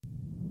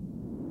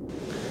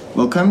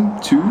Welcome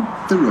to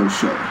The Rose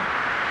Show.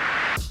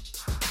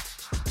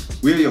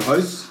 We are your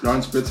hosts,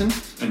 Lawrence Britton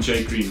and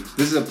Jay Green.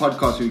 This is a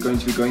podcast where we're going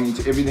to be going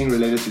into everything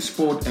related to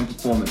sport and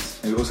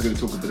performance, and we're also going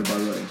to talk a bit about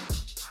rowing.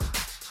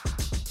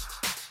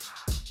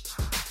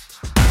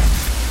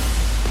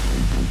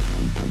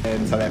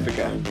 In South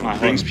Africa, It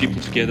brings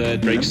people together,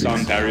 it breaks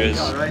down barriers.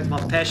 Yeah, right. My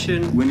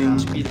passion Winning.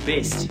 to be the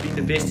best. Being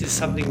the best is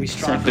something we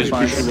strive There's for.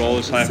 crucial role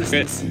in South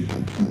Africa.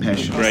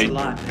 compassion, Great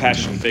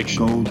passion,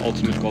 fiction, gold,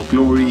 ultimate goal.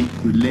 glory,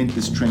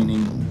 relentless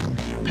training,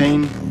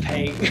 pain.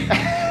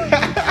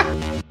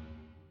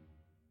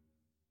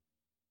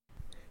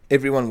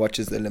 Everyone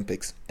watches the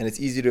Olympics, and it's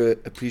easy to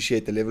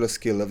appreciate the level of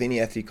skill of any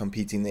athlete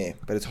competing there,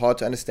 but it's hard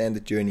to understand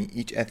the journey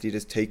each athlete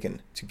has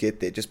taken to get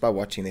there just by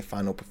watching their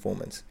final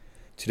performance.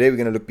 Today we're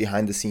going to look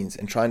behind the scenes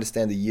and try and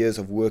understand the years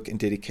of work and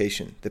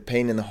dedication, the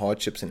pain and the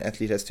hardships an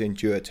athlete has to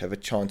endure to have a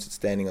chance at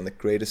standing on the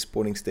greatest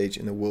sporting stage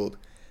in the world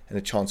and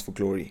a chance for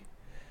glory.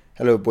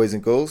 Hello boys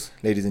and girls,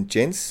 ladies and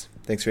gents,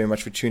 thanks very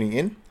much for tuning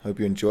in, hope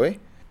you enjoy.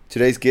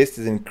 Today's guest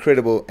is an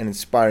incredible and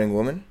inspiring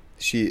woman.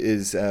 She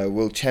is a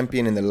world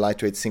champion in the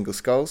lightweight single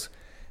sculls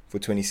for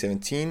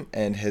 2017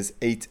 and has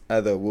 8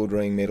 other world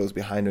rowing medals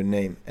behind her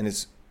name and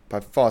is by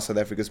far South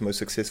Africa's most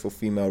successful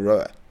female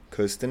rower,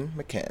 Kirsten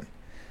McCann.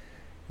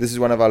 This is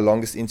one of our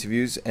longest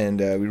interviews, and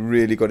we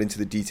really got into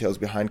the details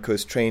behind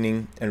Kirst's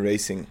training and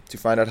racing to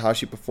find out how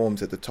she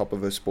performs at the top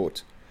of her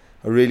sport.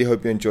 I really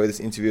hope you enjoy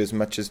this interview as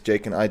much as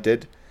Jake and I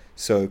did,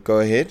 so go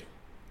ahead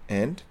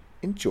and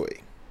enjoy.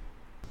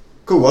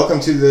 Cool,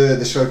 welcome to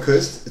the show,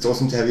 Kirst. It's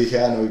awesome to have you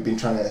here. I know we've been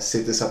trying to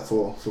set this up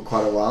for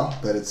quite a while,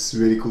 but it's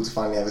really cool to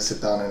finally have a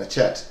sit down and a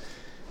chat.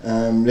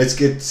 Let's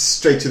get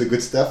straight to the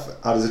good stuff.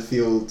 How does it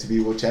feel to be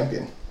world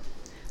champion?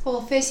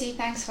 Well, firstly,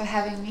 thanks for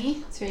having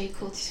me. It's really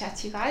cool to chat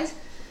to you guys.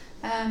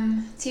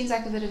 Seems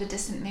like a bit of a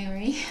distant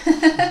memory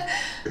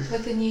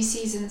with the new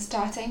season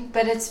starting,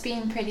 but it's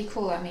been pretty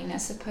cool. I mean, I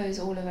suppose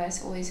all of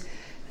us always,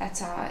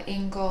 that's our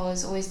end goal,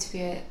 is always to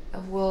be a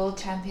world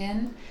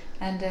champion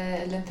and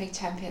an Olympic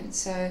champion.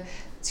 So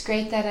it's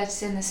great that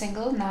it's in the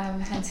single. Now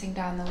I'm hunting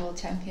down the world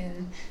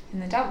champion in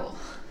the double.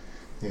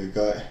 There we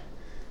go.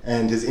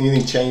 And has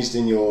anything changed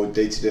in your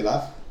day-to-day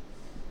life?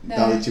 No.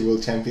 Now that you're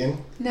world champion?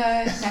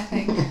 No,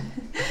 nothing.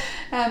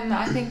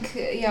 I think,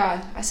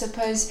 I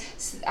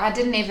suppose I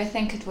didn't ever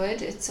think it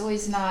would. It's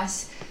always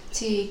nice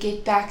to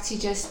get back to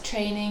just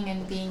training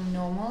and being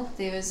normal.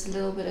 There was a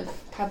little bit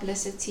of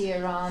publicity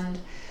around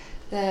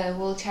the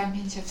World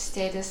Championship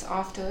status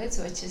afterwards,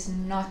 which is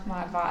not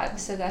my vibe,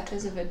 so that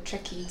was a bit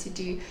tricky to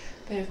do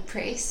a bit of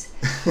press.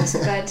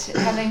 But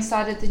having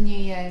started the new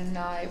year,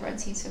 now everyone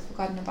seems to have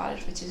forgotten about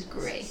it, which is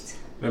great.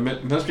 It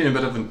must have been a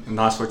bit of a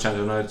nice world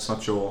challenge. I know it's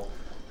not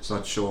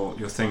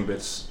your thing, but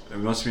it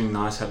must have been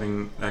nice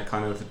having that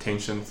kind of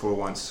attention for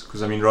once.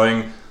 Because I mean,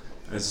 rowing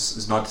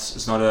is not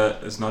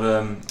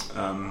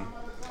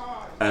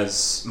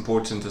as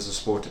important as a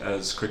sport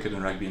as cricket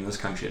and rugby in this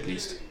country, at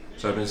least.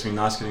 So it's been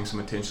nice getting some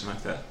attention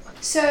like that.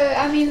 So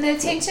I mean, the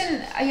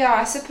attention,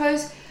 I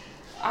suppose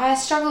I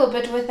struggle a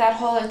bit with that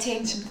whole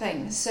attention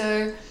thing.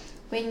 So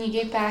when you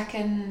get back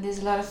and there's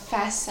a lot of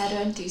fuss, I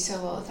don't do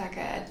so well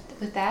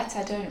with that.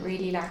 I don't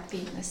really like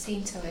being the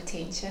centre of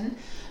attention.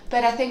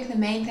 But I think the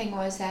main thing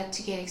was that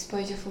to get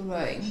exposure for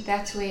rowing.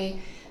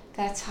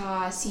 That's how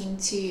I seem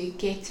to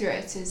get through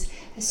it. Is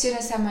as soon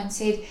as someone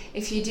said,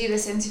 if you do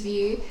this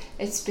interview,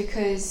 it's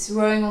because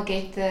rowing will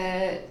get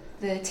the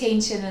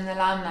attention and the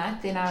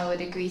limelight, then I would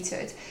agree to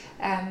it.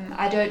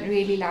 I don't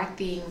really like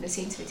being the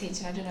centre of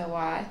attention. I don't know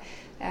why.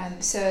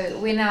 So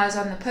when I was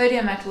on the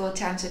podium at World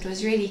Champs, it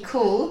was really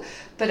cool,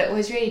 but it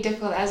was really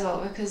difficult as well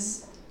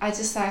because I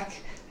just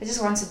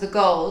wanted the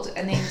gold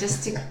and then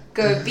just to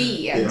go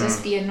be and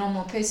just be a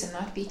normal person,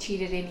 not be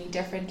treated any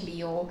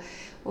differently or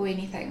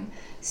anything.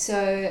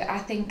 So I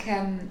think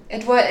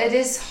it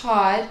is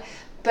hard,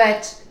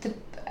 but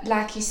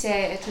like you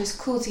say, it was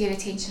cool to get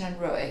attention on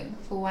rowing.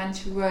 For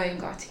once, rowing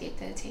got to get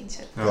the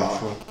attention. Wow,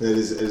 cool. It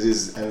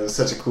is, and it was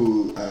such a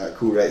cool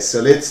race. So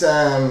let's.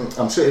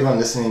 I'm sure everyone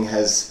listening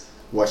has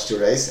watched your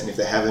race, and if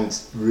they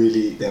haven't,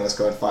 really, they must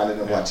go and find it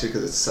and watch it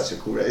because it's such a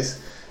cool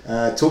race.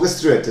 Talk us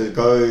through it. Did it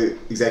go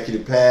exactly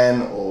to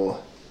plan,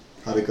 or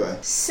how did it go?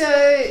 So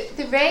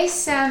the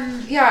race,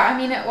 I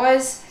mean, it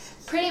was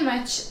pretty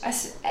much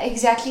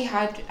exactly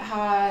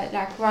how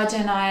like Roger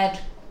and I had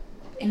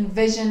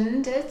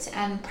envisioned it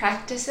and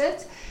practiced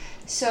it.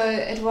 So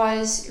it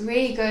was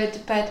really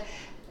good. But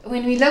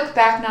when we look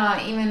back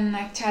now, even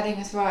like chatting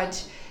with Rog,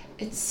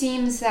 it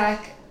seems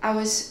like I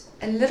was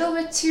a little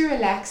bit too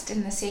relaxed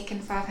in the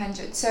second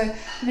 500. So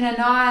I mean, I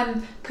know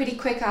I'm pretty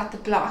quick out the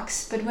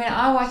blocks, but when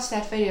I watch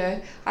that video,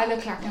 I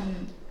look like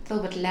I'm a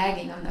little bit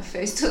lagging on the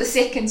first or the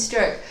second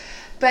stroke.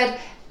 But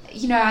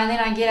and then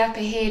I get up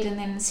ahead and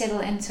then settle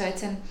into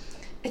it, and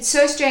it's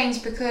so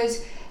strange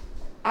because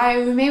I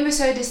remember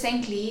so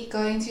distinctly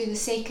going through the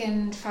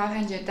second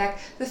 500. Like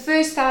the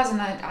first 1,000,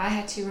 I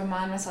had to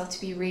remind myself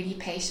to be really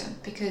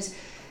patient because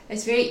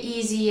it's very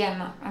easy,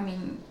 and I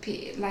mean,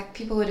 like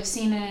people would have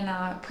seen it in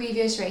our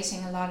previous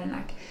racing a lot, in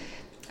like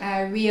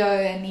Rio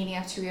and leading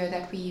up to Rio,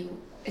 that we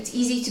it's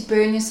easy to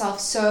burn yourself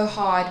so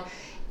hard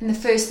in the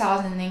first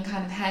 1,000 and then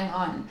kind of hang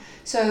on.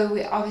 So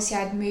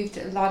I'd moved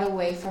a lot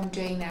away from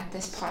doing that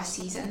this past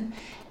season.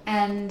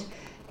 And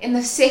in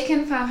the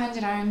second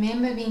 500, I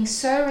remember being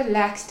so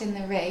relaxed in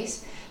the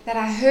race that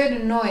I heard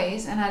a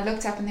noise and I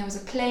looked up and there was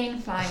a plane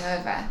flying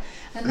over.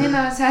 And then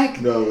I was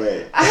like, no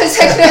way. I was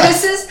like, no,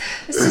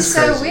 this is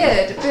so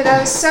weird. But I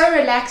was so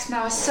relaxed and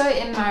I was so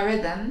in my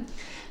rhythm.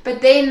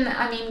 But then,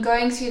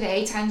 going through the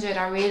 800,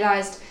 I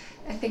realized,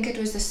 I think it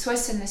was the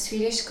Swiss and the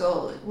Swedish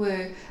girl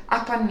were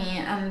up on me.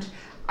 And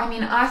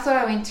I thought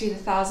I went through the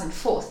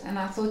 1,004th. And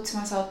I thought to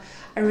myself,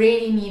 I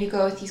really need to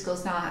go with these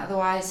girls now.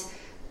 Otherwise,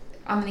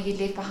 I'm going to get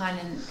left behind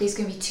and there's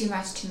going to be too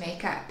much to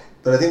make up.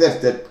 But I think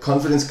that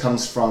confidence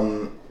comes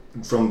from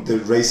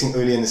the racing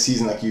early in the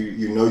season. Like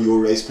you know your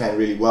race plan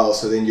really well,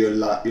 so then you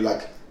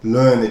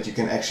learn that you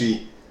can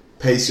actually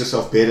pace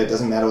yourself better. It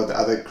doesn't matter what the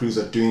other crews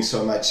are doing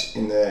so much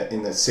in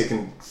the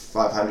second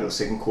 500 or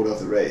second quarter of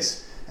the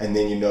race, and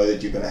then you know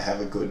that you're going to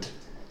have a good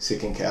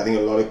second K. I think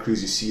a lot of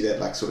crews, you see that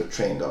like sort of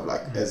trend of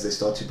like as they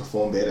start to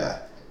perform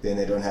better, then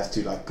they don't have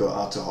to like go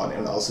out too hard.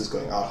 Everyone else is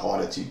going out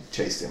harder to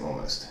chase them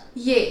almost.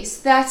 Yes,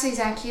 that's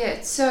exactly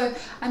it. So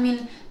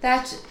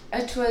that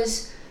it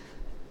was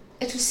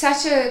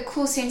such a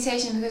cool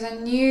sensation because I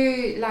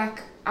knew like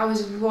I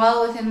was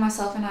well within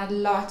myself and I had a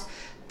lot,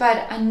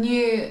 but I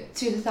knew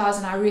through the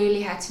 1,000 I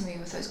really had to move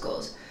with those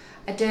goals.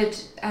 I did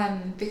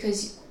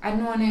because I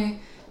didn't want to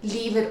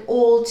leave it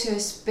all to a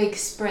big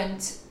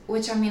sprint,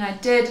 which I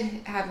did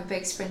have a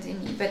big sprint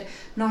in me, but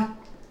not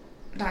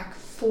like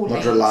 4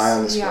 lanes. Not rely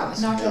on the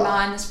sprint.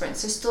 Rely on the sprint.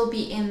 So still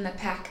be in the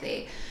pack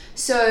there.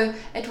 So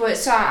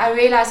I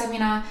realized,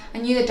 I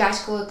knew the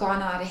Dutch girl had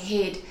gone out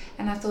ahead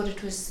and I thought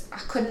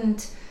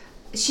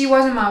she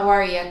wasn't my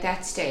worry at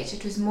that stage.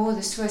 It was more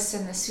the Swiss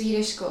and the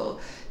Swedish girl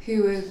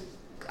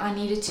I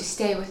needed to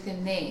stay with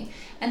them there.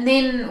 And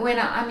then when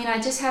I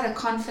just had a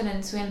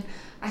confidence when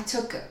I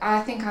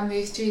think I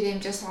moved through them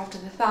just after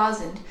the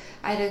 1,000.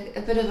 I had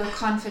a bit of a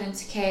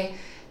confidence, okay,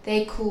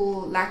 they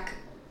cool, like,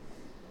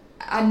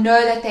 I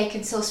know that they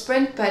can still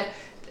sprint, but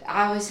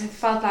I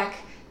felt like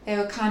they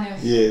were kind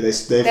of they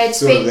spend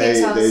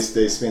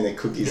their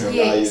cookies and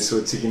now you're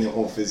sort of ticking them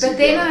off as you go. But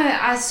then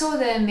I saw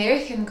the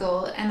American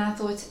girl and I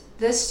thought,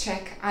 this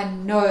chick I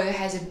know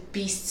has a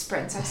beast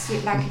sprint. I've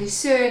seen like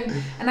Lucerne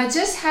and I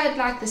just had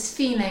like this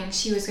feeling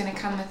she was going to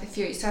come with the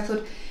fury. So I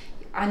thought,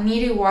 I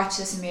need to watch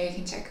this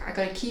American chick. I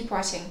got to keep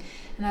watching.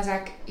 And I was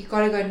like, you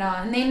got to go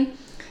now. And then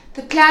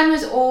the plan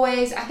was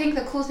always, I think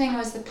the cool thing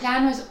was the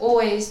plan was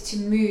always to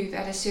move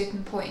at a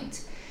certain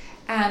point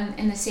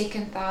in the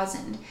second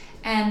 1,000.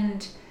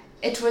 And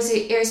it was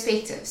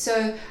irrespective.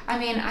 So, I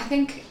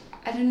think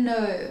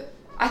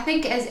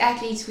as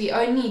athletes,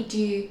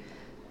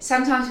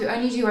 sometimes we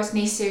only do what's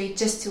necessary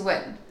just to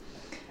win.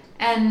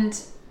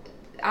 And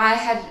I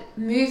had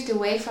moved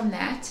away from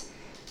that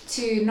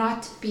to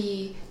not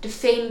be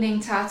defending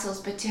titles,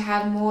 but to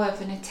have more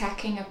of an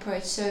attacking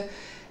approach. So,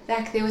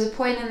 like, there was a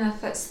point in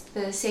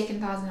the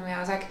second 1,000 where I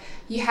was like,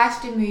 you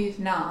have to move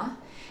now.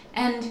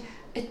 And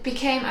it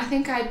became, I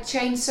think I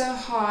trained so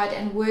hard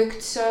and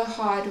worked so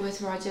hard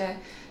with Roger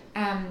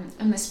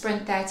in the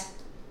sprint that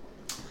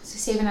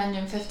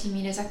 750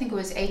 meters, I think it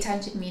was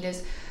 800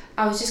 meters,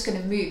 I was just going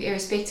to move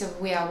irrespective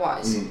of where I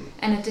was.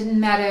 And it didn't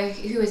matter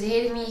who was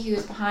ahead of me, who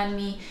was behind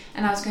me,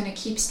 and I was going to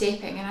keep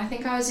stepping. And I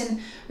think I was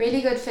in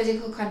really good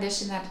physical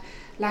condition that,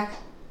 like,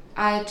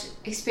 I'd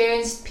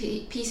experienced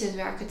pieces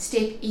where I could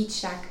step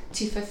each like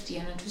 250,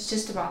 and it was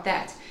just about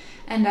that.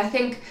 And I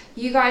think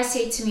you guys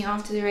said to me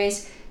after the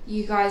race,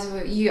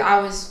 I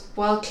was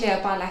well clear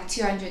by like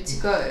 200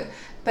 to go,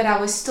 but I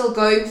was still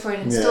going for it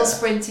and still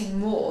sprinting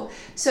more.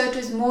 So it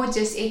was more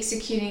just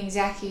executing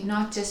exactly,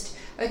 not just,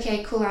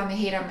 okay, cool, I'm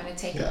ahead, I'm going to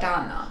take it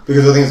down now.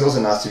 Because I think it's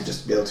also nice to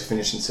just be able to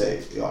finish and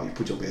say, you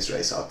put your best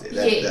race out there.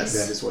 That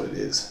is what it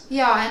is.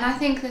 Yeah, and I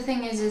think the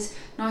thing is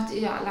not,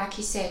 like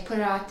you said, put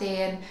it out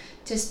there and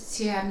just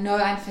to have no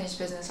unfinished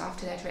business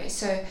after that race.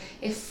 So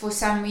if for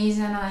some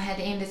reason I had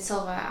ended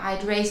silver,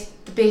 I'd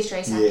raced the best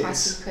race I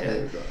possibly could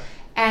have.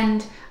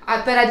 And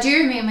but I do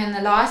remember in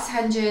the last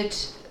 100,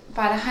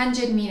 about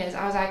 100 meters,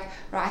 I was like,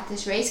 right,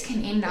 this race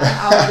can end now.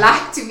 I would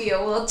like to be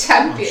a world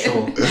champion.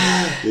 Sure.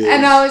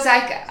 And I was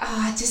like,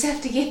 I just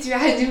have to get through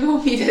 100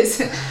 more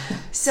meters.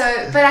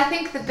 So, but I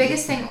think the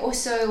biggest thing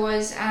also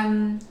was,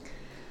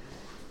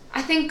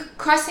 I think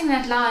crossing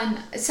that line,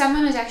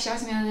 someone was actually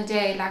asking me the other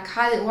day, like,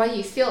 what do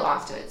you feel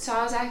afterwards? So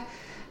I was like,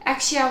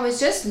 actually, I was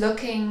just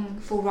looking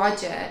for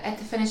Roger at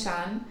the finish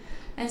line.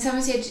 And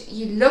someone said,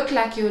 you look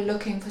like you were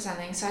looking for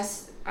something. So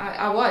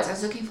I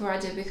was looking for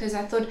Roger because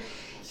I thought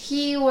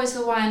he was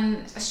the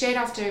one, straight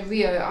after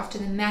Rio, after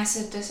the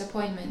massive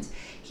disappointment,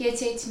 he had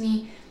said to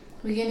me,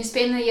 we're going to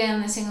spend the year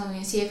in the single, we're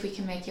going to see if we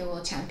can make you a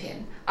world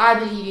champion. I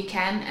believe you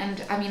can.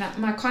 And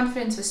my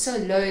confidence was so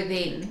low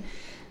then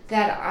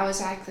that I was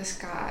like, this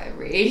guy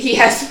really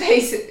has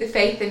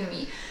faith in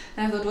me.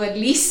 And I thought, well, at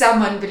least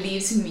someone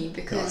believes in me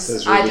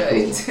because I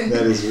don't. Cool.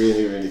 That is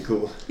really, really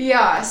cool.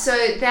 Yeah, so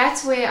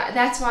that's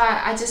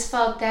why I just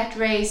felt that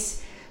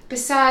race,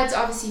 besides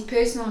obviously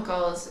personal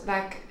goals,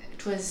 like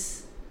it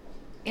was,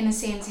 in a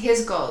sense,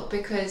 his goal,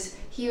 because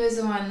he was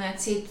the one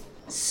that said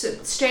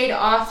straight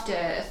after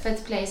a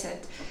 5th place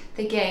at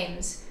the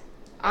games,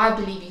 I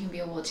believe you can be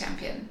a world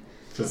champion.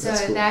 So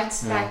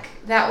that's like,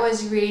 that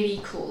was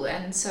really cool.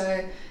 And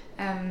so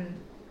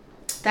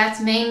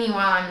that's mainly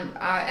why I'm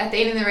at the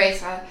end of the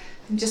race, I'm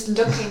just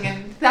looking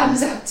and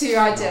thumbs up to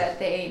Roger at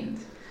the end.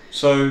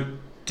 So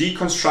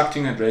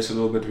deconstructing that race a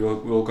little bit,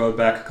 we'll go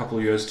back a couple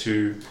of years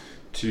to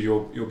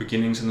your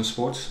beginnings in the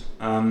sport.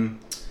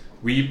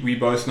 We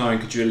both know, and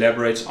could you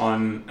elaborate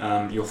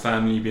on your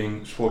family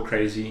being sport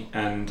crazy,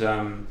 and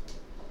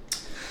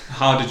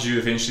how did you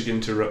eventually get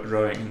into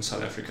rowing in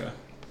South Africa?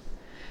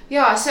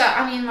 Yeah, so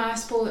I mean, my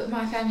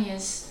family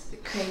is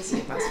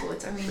crazy about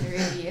sports. I mean,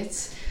 really,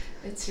 it's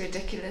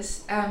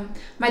ridiculous.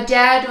 My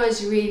dad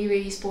was really,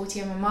 really sporty,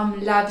 and my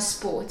mum loves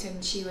sport,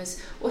 and she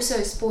was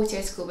also sporty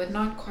at school, but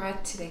not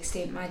quite to the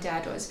extent my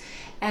dad was.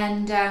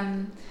 And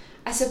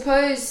I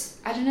suppose,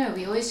 I don't know,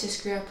 we always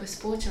just grew up with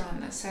sport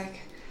around us.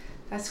 Like,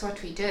 that's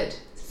what we did.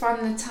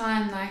 From the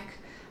time, like,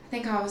 I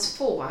think I was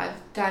 4,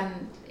 I've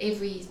done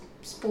every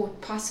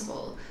sport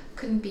possible.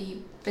 Couldn't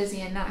be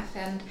busy enough.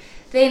 And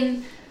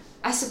then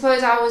I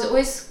suppose I was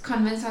always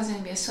convinced I was going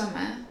to be a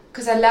swimmer,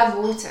 because I love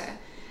water.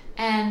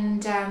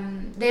 And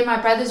then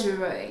my brothers were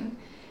rowing,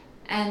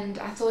 and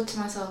I thought to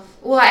myself,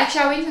 well,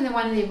 actually I went in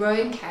one of their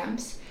rowing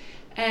camps,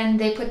 and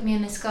they put me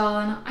in a scull,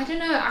 and I don't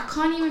know, I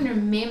can't even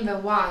remember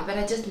why, but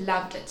I just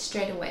loved it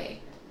straight away.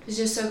 It was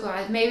just so cool.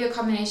 Maybe a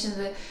combination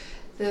of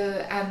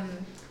the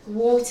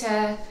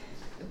water,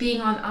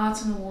 being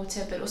out on the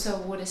water, but also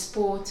a water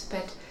sport,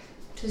 but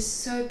it was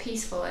so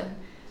peaceful. And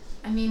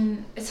I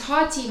mean, it's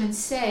hard to even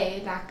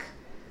say like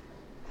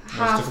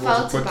how I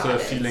felt about it. Put the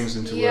feelings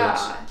into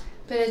words.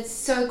 But it's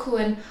so cool.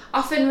 And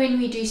often when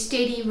we do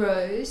steady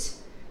rows,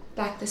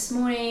 like this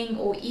morning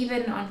or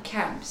even on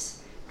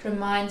camps, it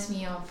reminds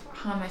me of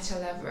how much I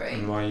love rowing.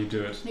 And why you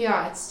do it.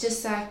 Yeah, it's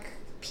just like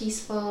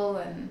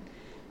peaceful.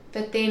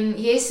 But then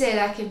yesterday,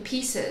 like in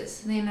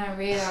pieces, then I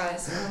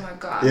realized, oh my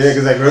gosh. Yeah,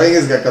 because like rowing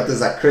has got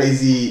this like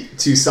crazy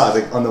two sides.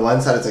 Like on the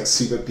one side, it's like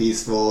super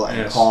peaceful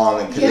and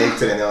calm and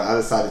collected, and on the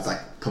other side, it's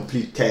like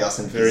complete chaos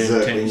and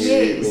berserk when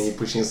you're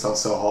pushing yourself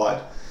so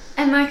hard.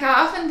 And like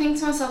I often think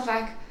to myself,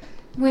 like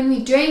when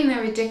we're doing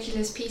the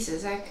ridiculous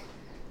pieces, like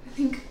I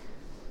think,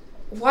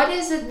 what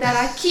is it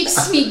that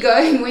keeps me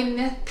going when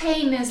the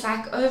pain is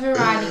like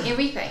overriding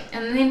everything?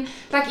 And then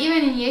like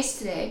even in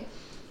yesterday,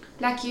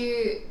 like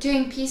you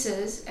doing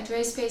pieces at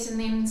race pace, and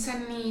then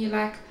suddenly you're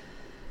like,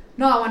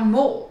 no, I want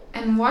more.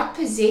 And what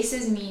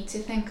possesses me to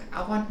think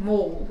I want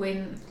more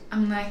when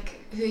I'm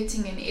like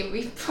hurting in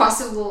every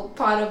possible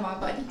part of my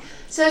body?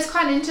 So it's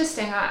quite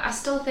interesting. I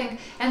still think,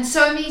 and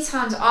so many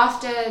times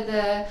after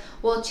the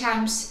World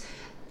Champs,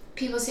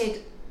 people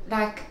said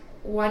like,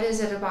 what is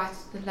it about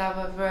the love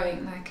of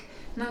rowing? Like,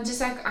 and I'm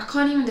just like, I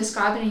can't even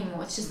describe it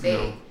anymore. It's just there.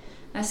 And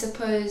I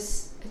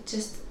suppose it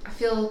just,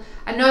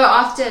 I know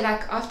after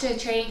a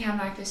training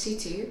camp like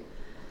Lesotho,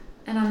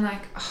 and I'm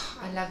like, oh,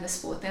 I love the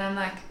sport. Then I'm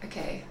like,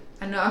 okay,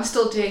 I know I'm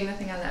still doing the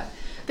thing I love.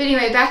 But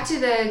anyway, back to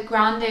the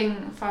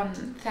grounding from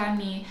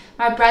family.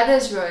 My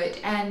brothers rowed,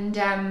 and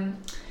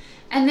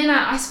then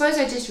I suppose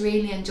I just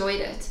really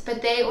enjoyed it.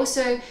 But they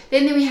also,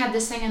 then we had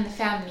this thing in the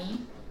family.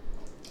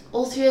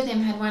 All 3 of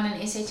them had won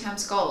an SA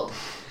Champs Gold.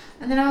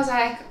 And then I was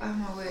like, oh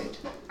my word,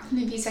 I'm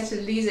going to be such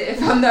a loser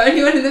if I'm the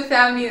only one in the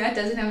family that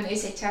doesn't have an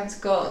SA Champs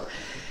Gold.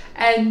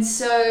 And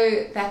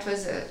so that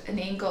was an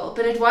end goal.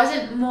 But it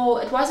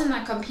wasn't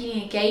like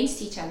competing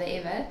against each other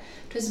ever.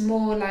 It was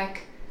more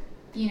like,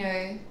 you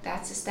know,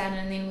 that's a standard,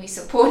 and then we're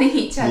supporting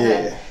each other.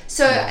 Yeah.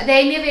 So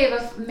they never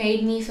ever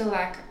made me feel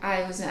like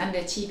I was an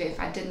underachiever if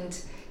I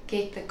didn't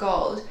get the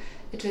gold.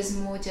 It was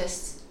more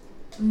just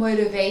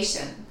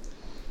motivation.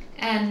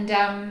 And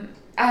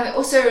I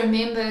also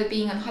remember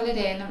being on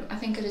holiday, and I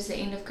think it was the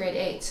end of grade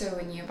 8, so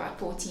when you're about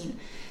 14,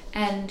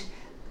 and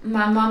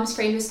my mom's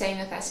friend was staying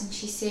with us, and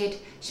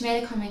she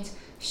made a comment,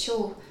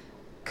 sure,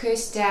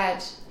 Kirst's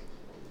dad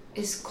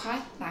is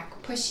quite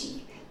like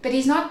pushy, but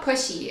he's not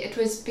pushy. It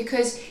was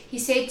because he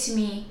said to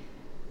me,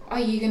 are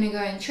you going to go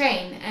and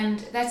train? And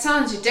that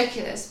sounds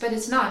ridiculous, but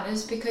it's not. It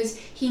was because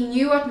he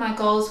knew what my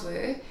goals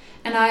were,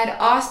 and I had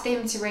asked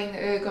them to bring the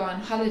ergo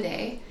on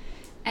holiday,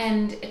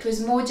 and it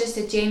was more just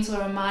a gentle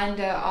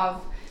reminder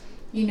of,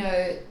 you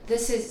know,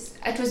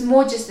 it was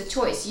more just a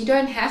choice. You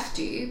don't have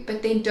to,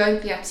 but then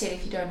don't be upset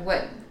if you don't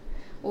win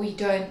or you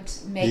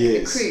don't make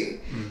the crew.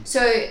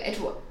 So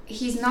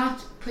he's not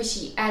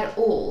pushy at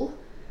all.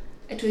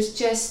 It was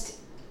just,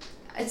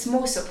 it's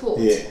more support.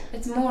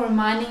 It's more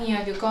reminding you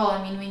of your goal.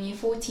 I mean, when you're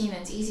 14,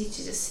 it's easy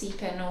to just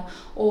sleep in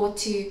or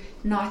to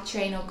not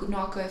train or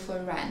not go for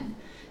a run.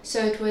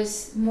 So it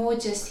was more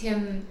just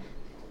him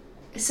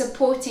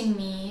supporting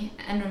me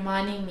and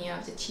reminding me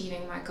of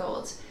achieving my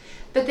goals.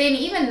 But then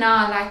even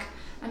now, like,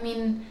 I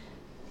mean,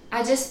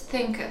 I just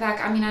think,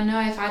 like, I mean, I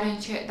know if I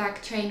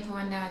don't train for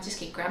one day, I just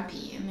get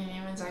grumpy, and then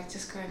everyone's like,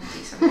 just go and do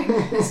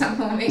something, some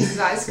more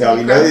exercise. Yeah,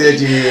 we know that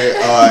you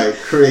are a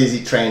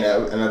crazy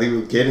trainer, and I think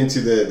we'll get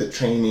into the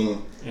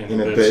training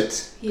in a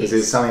bit, because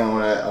there's something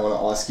I want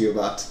to ask you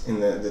about in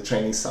the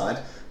training side.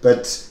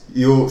 But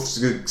you're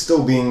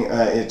still being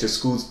at your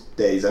school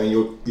days. I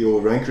mean,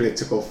 your rowing career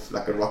took off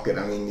like a rocket.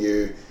 I mean,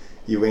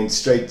 you went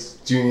straight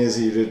juniors,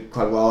 you did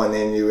quite well, and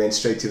then you went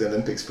straight to the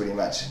Olympics pretty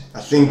much.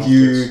 I think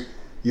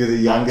you're the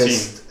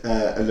youngest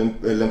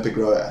Olympic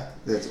rower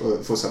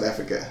for South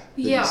Africa.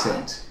 Yeah.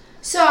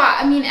 So,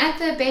 I mean, at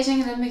the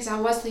Beijing Olympics, I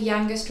was the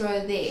youngest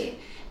rower there.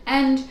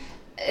 And,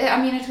 I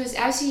mean, it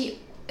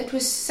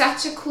was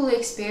such a cool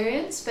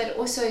experience, but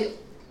also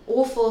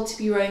awful to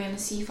be rowing in the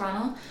C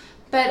final.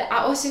 But I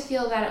also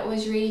feel that it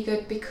was really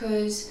good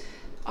because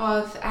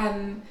of,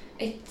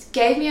 it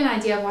gave me an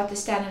idea of what the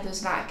standard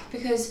was like.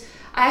 Because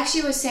I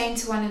actually was saying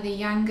to one of the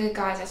younger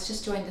guys that's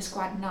just joined the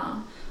squad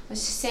now, I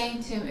was just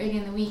saying to him early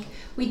in the week,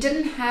 we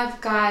didn't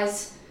have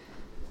guys...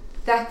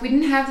 Like, we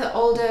didn't have the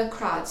older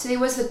crowd. So there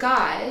was the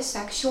guys,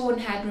 like Sean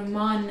had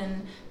Ramon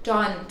and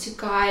Don to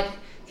guide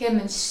him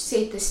and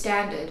set the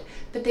standard.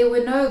 But there were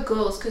no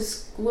girls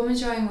because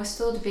women's rowing was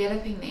still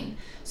developing then.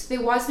 So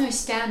there was no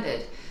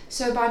standard.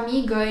 So by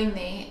me going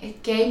there,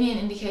 it gave me an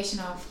indication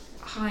of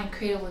how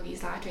incredible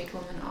these lightweight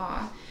women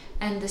are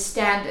and the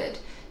standard.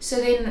 So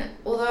then,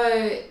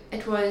 although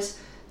it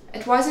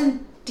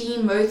wasn't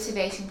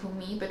demotivating for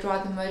me, but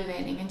rather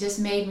motivating, and just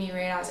made me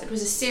realize it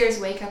was a serious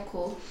wake-up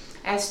call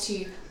as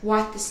to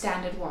what the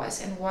standard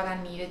was and what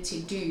I needed to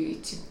do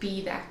to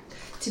be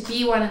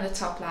one of the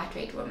top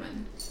lightweight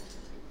women.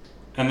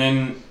 And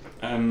then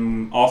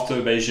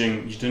after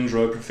Beijing, you didn't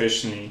row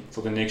professionally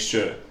for the next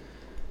year.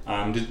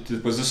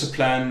 Was this a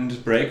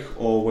planned break,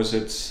 or was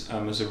it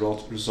as a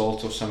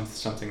result of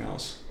something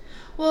else?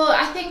 Well,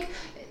 I think,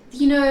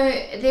 you know,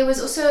 there was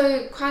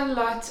also quite a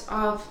lot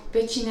of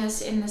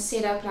bitchiness in the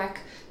setup. Like,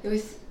 there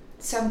were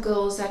some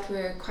girls that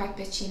were quite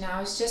bitchy, and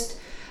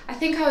I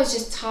think I was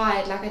just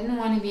tired. Like, I didn't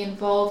want to be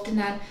involved in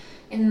that,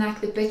 in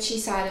like the bitchy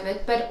side of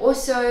it. But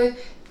also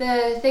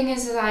the thing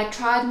is that I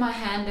tried my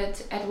hand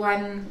at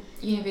one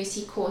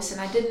university course and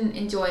I didn't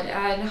enjoy it.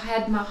 I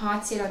had my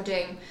heart set on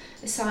doing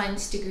a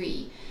science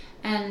degree,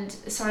 and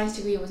the science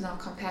degree was not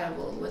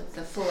compatible with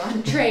the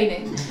full-on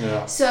training.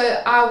 Yeah. So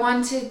I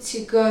wanted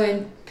to go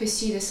and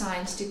pursue the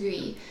science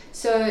degree.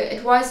 So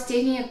it was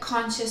definitely a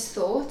conscious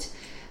thought,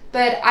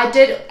 but I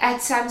did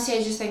at some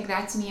stages think,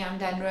 that's me, I'm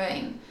done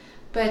rowing.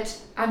 But,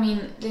 I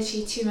mean,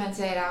 literally 2 months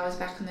later, I was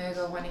back on the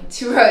Ergo wanting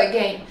to row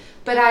again.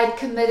 But I had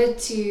committed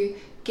to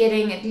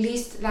getting at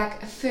least,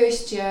 like, a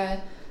first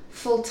year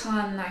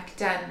full-time, like,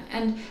 done.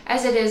 And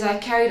as it is, I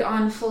carried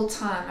on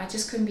full-time. I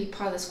just couldn't be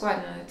part of the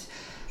squad.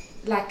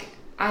 And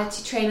I had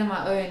to train on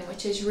my own,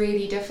 which is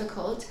really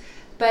difficult.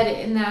 But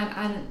in that,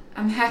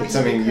 I'm happy. It's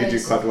something you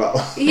do quite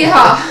well.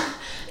 Yeah.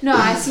 No,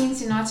 I seem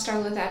to not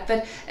struggle with that,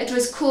 but it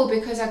was cool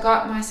because I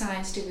got my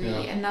science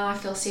degree and now I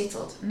feel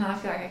settled. Now I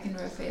feel like I can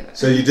row forever.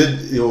 So you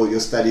did your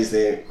studies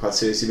there quite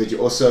seriously, but you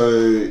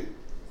also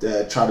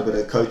tried a bit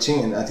of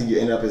coaching, and I think you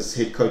ended up as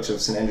head coach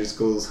of St Andrews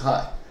Girls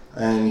High.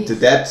 And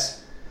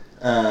Yes.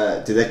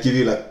 did that give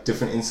you like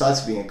different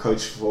insights, being a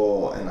coach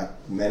for and like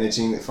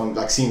managing from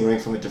like seeing rowing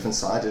from a different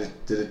side?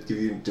 Did it give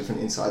you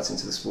different insights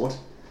into the sport?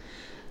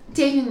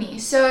 Definitely.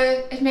 So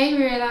it made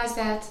me realize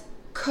that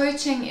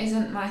coaching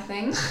isn't my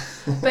thing,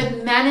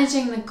 but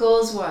managing the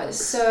girls was.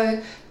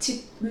 So to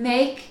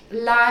make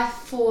life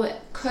for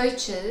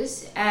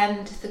coaches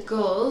and the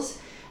girls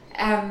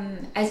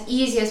as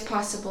easy as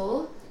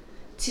possible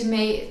to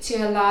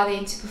allow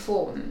them to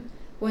perform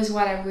was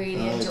what I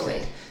really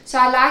enjoyed. So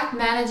I liked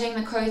managing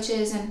the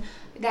coaches and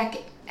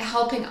like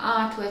helping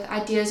out with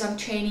ideas on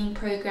training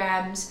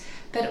programs,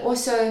 but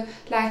also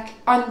like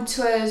on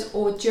tours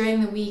or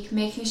during the week,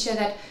 making sure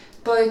that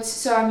boats,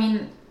 so I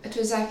mean, it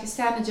was like a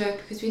standard joke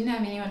because we didn't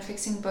have anyone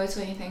fixing boats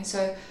or anything,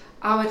 so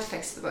I would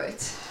fix the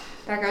boats.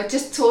 Like I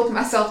just taught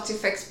myself to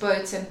fix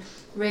boats and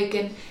rig,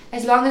 and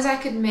as long as I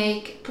could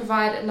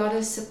provide a lot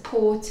of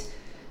support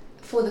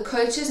for the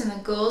coaches and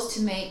the girls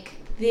to make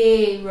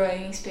their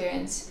rowing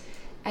experience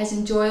as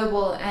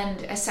enjoyable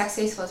and as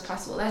successful as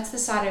possible. That's the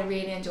side I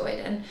really enjoyed,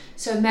 and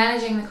so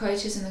managing the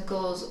coaches and the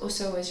girls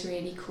also was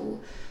really cool.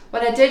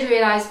 What I did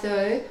realize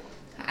though,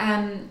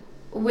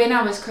 when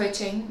I was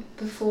coaching,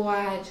 before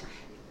I had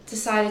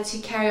decided to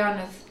carry on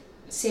with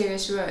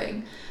serious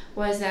rowing,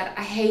 was that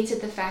I hated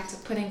the fact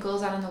of putting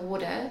girls out on the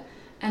water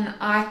and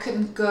I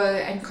couldn't go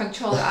and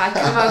control the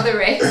outcome of the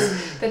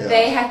race, that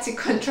they had to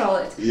control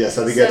it. Yes,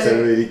 I think that's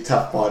a really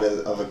tough part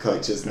of a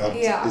coach, is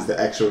the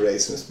actual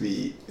race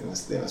they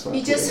must want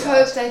you just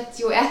hope that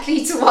your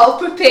athletes are well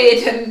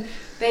prepared and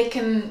they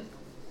can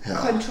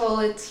control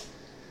it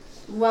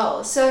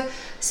well. So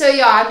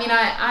yeah, I mean,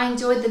 I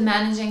enjoyed the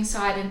managing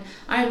side, and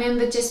I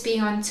remember just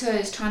being on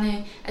tours trying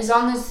to, as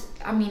long as,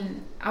 I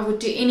mean, I would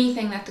do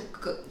anything that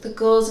the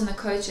girls and the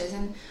coaches,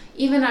 and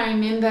even I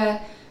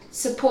remember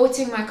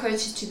supporting my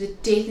coaches to the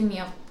death of me,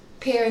 of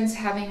parents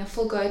having a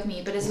full go at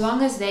me, but as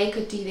long as they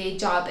could do their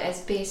job as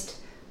best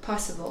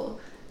possible,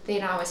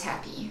 then I was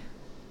happy.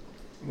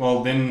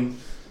 Well, then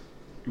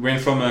you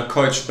went from a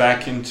coach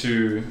back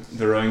into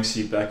the rowing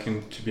seat, back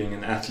into being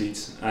an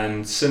athlete,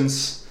 and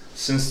since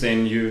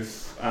then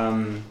you've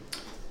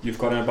You've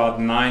gotten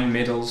about 9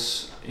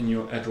 medals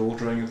at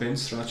world rowing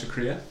events throughout your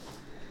career.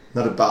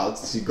 Not about.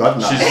 She got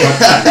 9. She's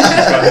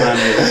got 9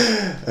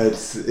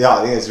 medals.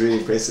 I think it's really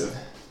impressive.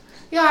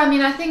 Yeah, I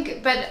mean, I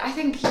think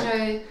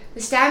the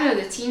standard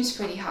of the team's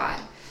pretty high.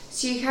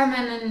 So you come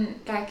in and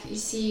like you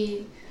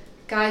see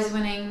guys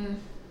winning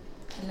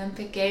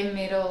Olympic game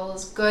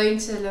medals, going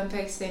to the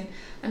Olympics. Then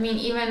I mean,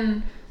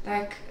 even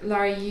like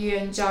Laurie, you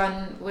and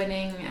John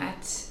winning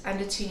at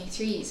under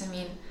 23s. I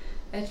mean,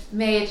 it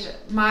made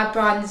my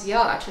bronze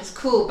year. It was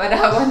cool, but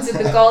I wanted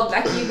the gold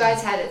like you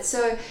guys had it.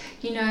 So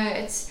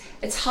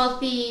it's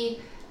healthy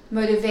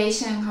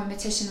motivation and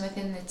competition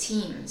within the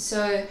team.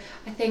 So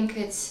I think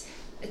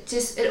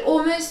it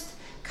almost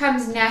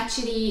comes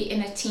naturally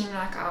in a team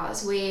like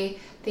ours where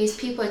there's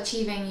people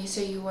achieving you, so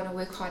you want to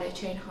work harder,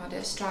 train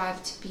harder,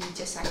 strive to be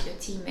just like your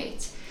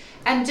teammates.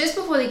 And just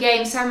before the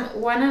game,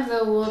 one of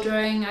the world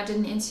rowing, I did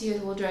an interview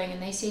with world rowing,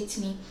 and they said to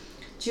me,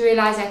 do you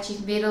realize that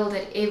you've medaled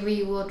at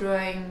every world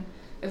rowing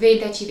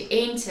event that you've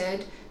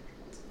entered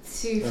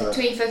through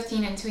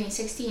 2015 and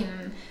 2016?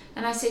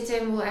 And I said to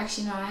him, well,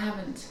 actually, no, I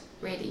haven't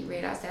really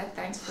realized that.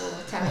 Thanks for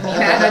telling me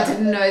that. I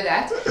didn't know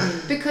that.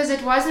 Because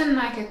it wasn't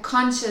like a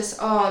conscious,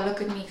 oh,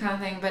 look at me kind of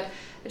thing, but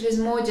it was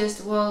more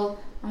just, well,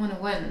 I want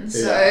to win.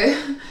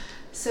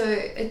 So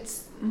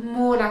it's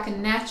more like a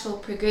natural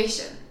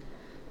progression.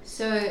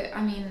 So,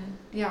 I mean,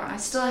 I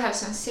still have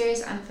some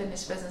serious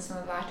unfinished business in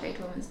the lightweight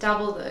women's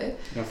double though.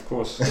 Of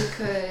course.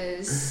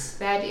 Because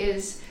that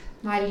is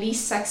my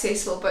least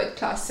successful boat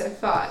class so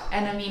far.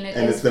 And I mean,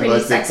 it's the pretty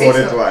most successful.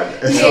 important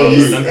one.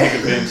 Yes. Olympic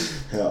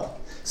event. Yeah.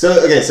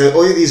 So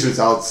all of these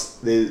results,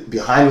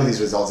 behind all these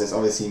results, there's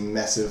obviously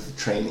massive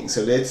training.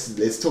 So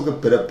let's talk a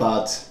bit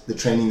about the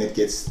training that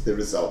gets the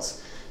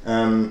results.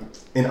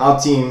 In our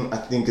team, I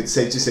think it's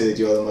safe to say that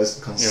you're the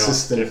most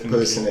consistent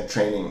person at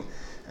training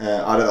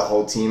out of the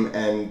whole team.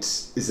 And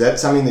is that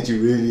something that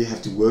you really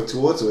have to work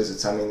towards, or is it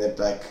something that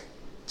like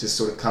just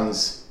sort of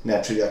comes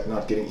naturally, like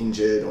not getting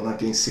injured or not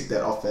getting sick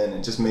that often,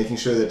 and just making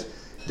sure that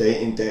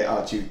day in, day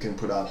out you can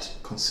put out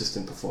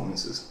consistent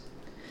performances?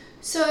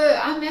 So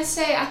I must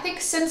say, I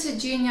think since a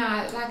junior,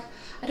 like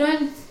I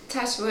don't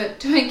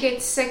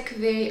get sick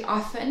very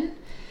often,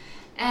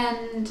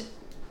 and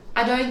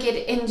I don't get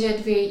injured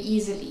very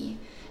easily.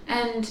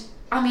 And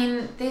I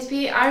mean,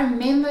 I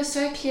remember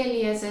so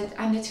clearly as an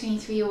under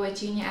 23 or a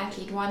junior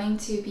athlete wanting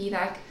to be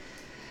like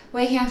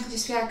waking up and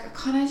just be like,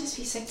 can't I just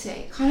be sick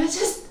today? Can't I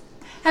just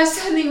have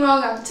something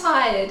wrong? I'm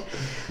tired.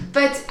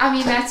 But I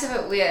mean, that's a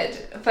bit weird.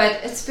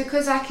 But it's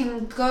because I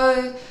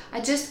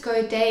just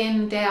go day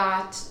in, day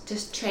out,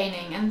 just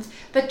training.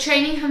 But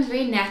training comes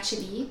very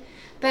naturally.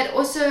 But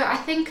also, I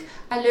think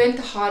I learned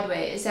the hard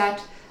way is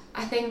that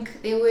I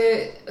think there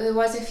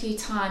was a few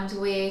times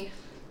where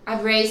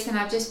I've raced and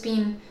I've just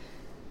been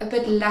a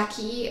bit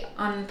lucky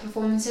on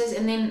performances,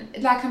 and then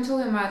like I'm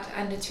talking about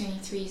under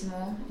 23s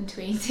more in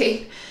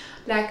 2010.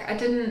 Like I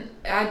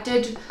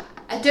did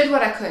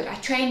what I could. I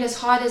trained as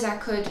hard as I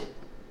could,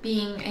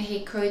 being a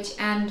head coach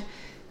and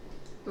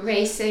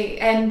racing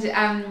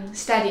and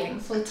studying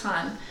full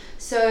time.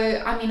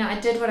 So I mean, I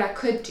did what I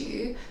could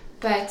do,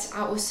 but I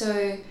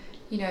also,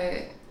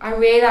 I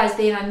realized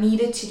then I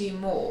needed to do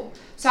more.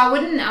 So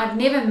I'd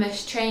never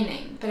miss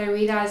training, but I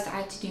realized I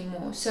had to do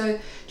more. So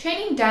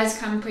training does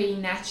come pretty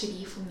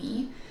naturally for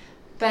me,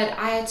 but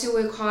I had to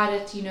work hard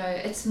at,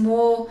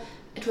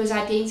 it was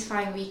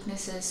identifying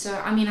weaknesses. So,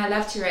 I mean, I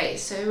love to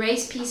race. So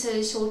race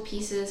pieces, short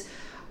pieces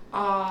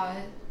are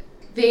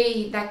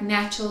very like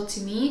natural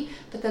to me,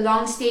 but the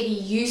long steady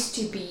used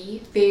to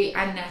be very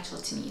unnatural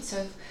to me.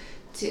 So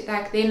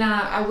then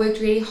I worked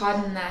really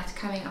hard on that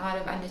coming out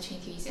of under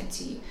 23s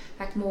into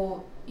like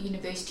more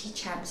university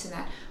champs and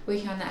that,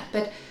 working on that.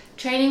 But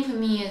training for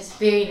me is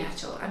very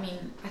natural. I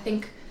mean, I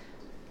think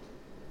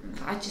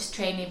I just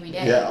train every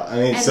day. Yeah, I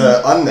mean,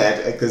 so on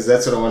that, because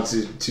that's what I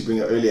wanted to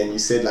bring up earlier, and you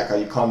said like how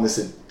you can't miss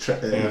you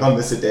can't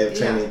miss a day of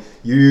training.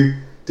 Yeah. You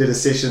did a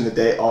session the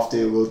day after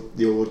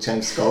your World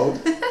Champs gold.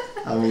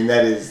 I mean,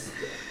 that is,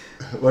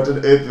 what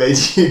on earth made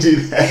you do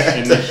that?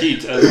 In the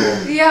heat as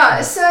well.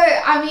 Yeah, so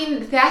I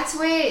mean, that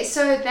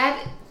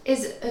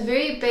is a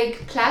very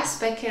big plus,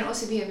 but can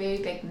also be a very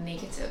big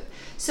negative.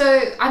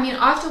 So, I mean,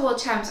 after World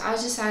Champs, I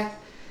was just like,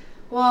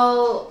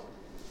 well,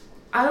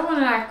 I don't want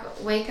to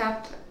like wake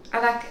up.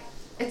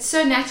 It's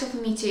so natural for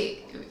me to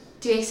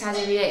do exercise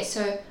every day.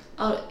 So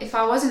if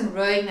I wasn't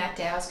rowing that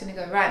day, I was going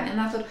to go run.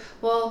 And I thought,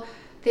 well,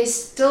 there's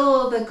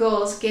still the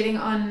girls getting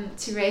on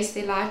to race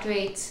their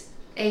lightweight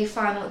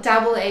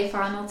double A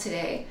final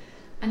today.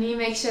 I need to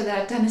make sure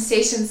that I've done a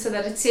session so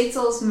that it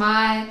settles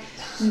my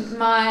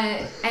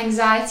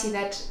anxiety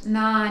that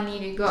now I need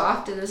to go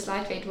after this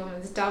lightweight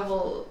women's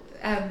double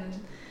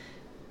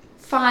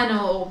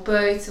final or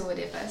boat or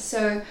whatever.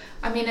 So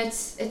I mean,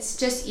 it's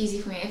just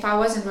easy for me. If I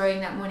wasn't rowing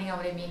that morning, I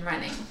would have been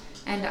running.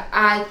 And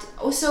I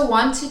also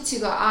wanted to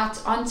go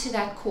out onto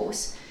that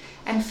course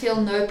and feel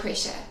no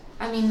pressure.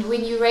 I mean,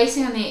 when you're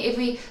racing on there,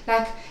 every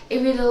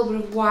little bit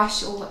of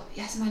wash or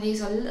yes, my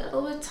legs are a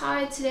little bit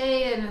tired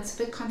today and it's a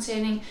bit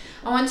concerning.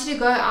 I wanted to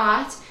go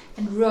out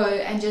and row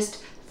and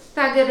just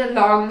thug it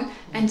along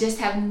and just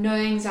have no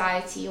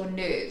anxiety or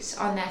nerves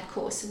on that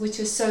course, which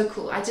was so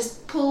cool. I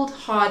just pulled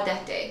hard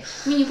that day.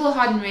 I mean, you pull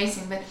hard in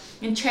racing, but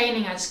in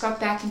training I just got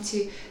back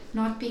into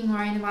not being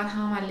worried about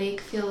how my leg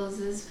feels,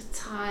 is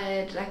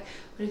tired, like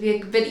would it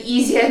be a bit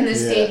easier in the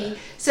steady.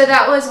 So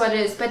that was what it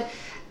is. But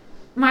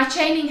my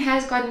training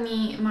has gotten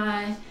me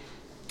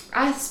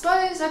I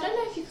suppose, I don't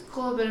know if you could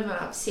call it a bit of an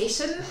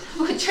obsession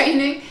with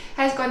training,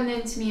 has gotten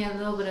into me a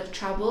little bit of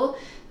trouble,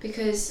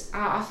 because I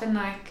often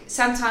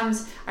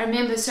sometimes I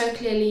remember so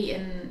clearly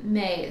in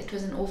May, it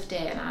was an off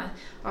day, and I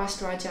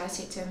asked Roger, I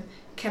said to him,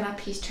 can I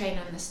please train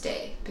on this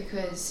day,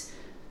 because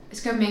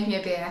it's going to make me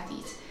a better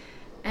athlete.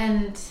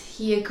 And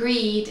he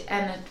agreed,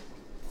 and it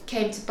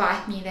came to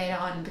bite me later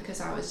on, because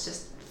I was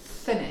just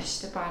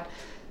finished about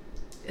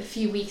a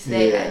few weeks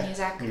later, and he's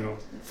like,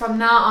 from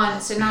now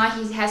on, so now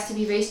he has to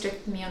be very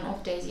strict with me on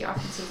off days. He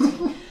often says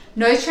to me,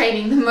 no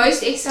training, the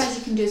most exercise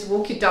you can do is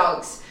walk your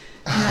dogs.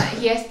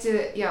 He has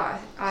to, I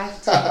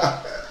have to.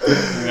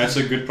 That's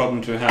a good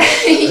problem to have.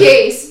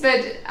 Yes,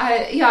 but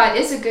it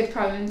is a good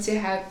problem to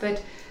have,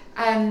 but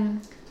I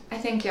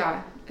think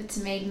it's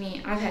made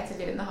me, I've had to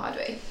learn the hard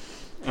way.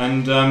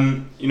 And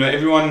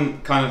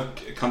everyone kind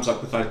of comes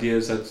up with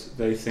ideas that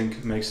they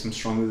think makes them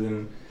stronger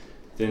than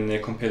their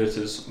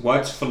competitors.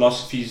 What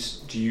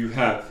philosophies do you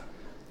have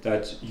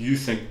that you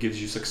think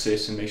gives you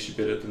success and makes you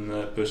better than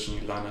the person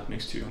you line up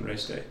next to on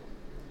race day?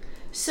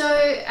 So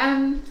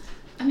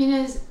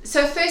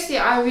so firstly,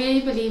 I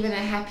really believe in a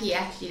happy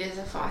athlete as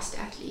a fast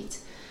athlete.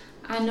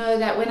 I know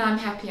that when I'm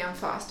happy, I'm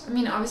fast. I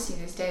mean, obviously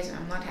there's days when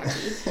I'm not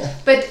happy,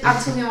 but I'm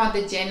talking about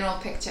the general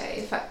picture.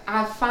 If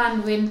I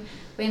find when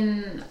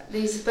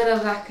there's a bit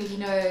of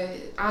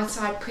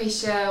outside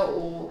pressure,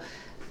 or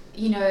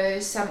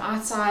some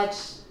outside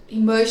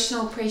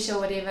emotional pressure or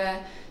whatever,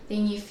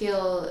 then you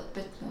feel a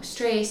bit more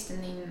stressed,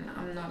 and then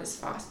I'm not as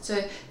fast.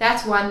 So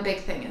that's one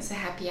big thing, is a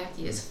happy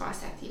athlete is a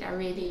fast athlete. I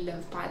really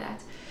live by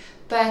that.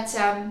 But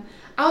I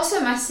also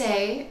must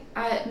say,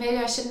 maybe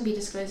I shouldn't be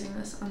disclosing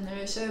this on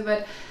the show,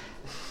 but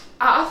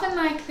I often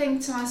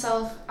think to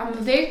myself, I'm a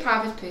very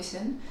private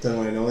person. Don't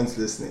worry, no one's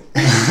listening.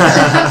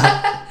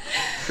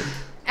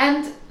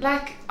 And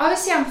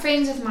obviously I'm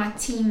friends with my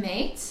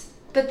teammates,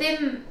 but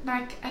then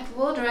at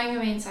World Rowing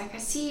events, I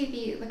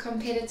see the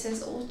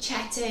competitors all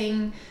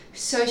chatting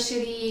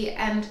socially,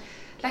 and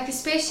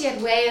especially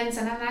at weigh-ins,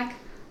 and I'm I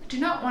do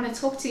not want to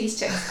talk to these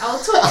chicks. I'll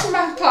talk to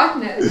my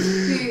partner,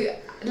 who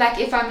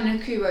if I'm in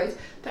a crew boat,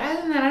 but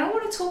other than that, I don't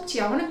want to talk to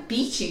you. I want to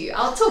beat you.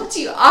 I'll talk to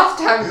you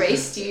after I've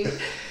raced you.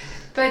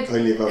 But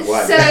only if I've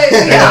won. So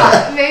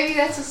maybe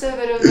that's also a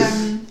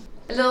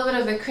little bit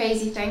of a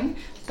crazy thing.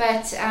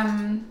 But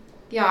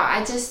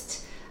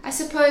I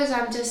suppose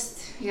I'm just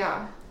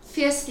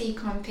fiercely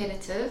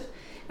competitive,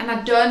 and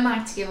I don't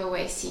like to give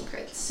away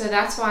secrets. So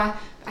that's why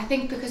I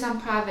think, because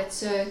I'm private,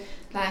 so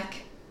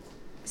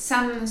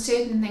some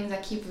certain things I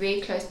keep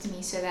very close to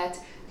me, so that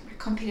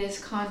competitors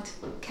can't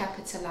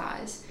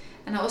capitalize.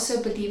 And I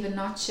also believe in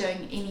not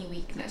showing any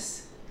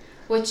weakness,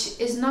 which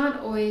is not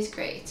always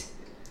great.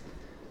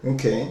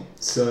 Okay,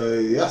 so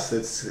yes,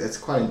 that's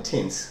quite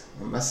intense,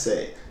 I must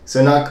say.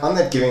 So now, on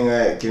that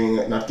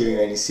not giving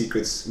any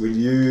secrets, will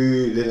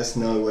you let us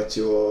know what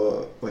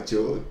your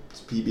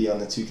PB on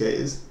the 2K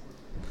is?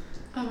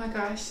 Oh my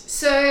gosh!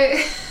 So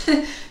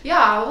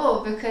I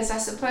will, because I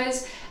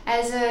suppose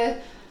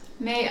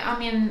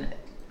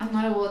I'm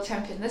not a world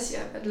champion this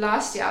year, but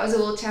last year I was a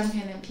world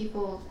champion, and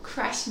people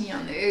crushed me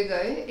on the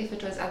ergo if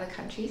it was other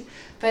countries.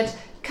 But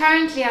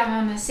currently I'm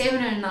on a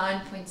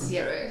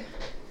 709.0.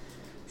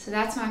 So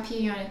that's my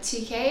PB on a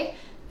 2K.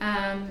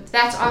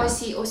 That's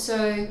obviously also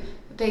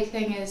a big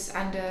thing, is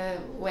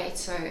underweight.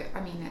 So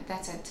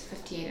that's at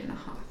 58.5.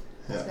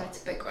 Yeah, so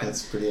that's a big one.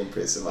 That's pretty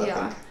impressive, I think.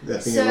 I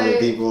think a lot of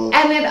people.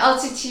 And an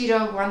altitude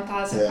of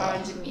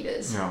 1,500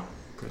 meters. Yeah,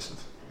 impressive.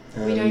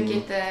 We don't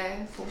get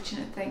the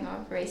fortunate thing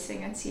of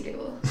racing at sea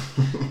level.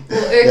 Or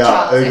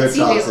ergo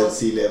trials at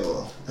sea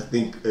level. I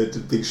think it's a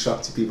big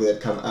shock to people that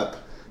come up.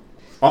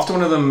 After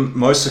one of the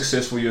most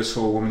successful years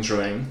for women's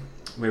rowing,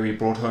 where we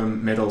brought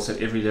home medals at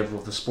every level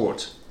of the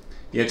sport,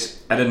 yet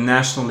at a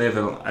national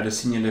level, at a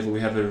senior level, we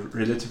have a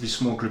relatively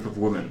small group of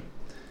women.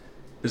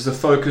 Is the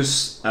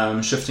focus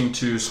shifting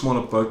to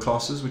smaller boat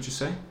classes, would you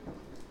say?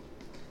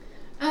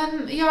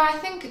 I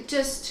think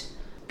just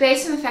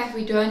based on the fact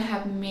we don't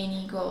have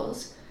many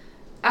girls,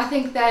 I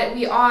think that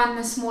we are in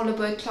the smaller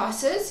boat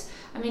classes.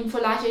 For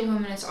lightweight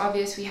women, it's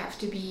obvious we have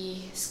to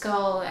be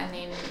scull, and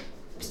then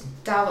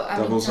double.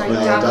 Doubles are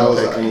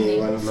the only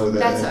one for that.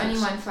 That's the only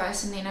one for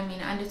us. And then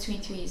under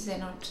 23s, they're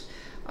not.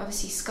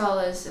 Obviously, scull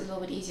is a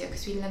little bit easier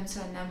because we limit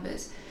our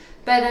numbers.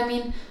 But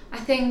I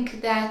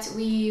think that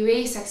we're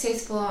really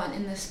successful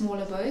in the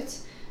smaller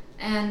boats,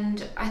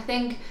 and I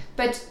think.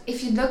 But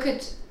if you look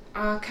at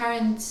our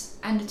current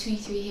under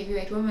 23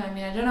 heavyweight women,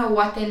 I don't know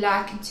what they're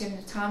like in terms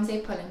of times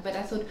they're pulling, but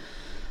I thought,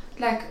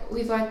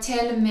 we've got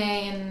Taylor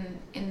May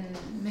in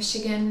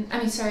Michigan.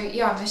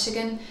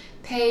 Michigan.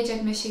 Paige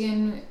at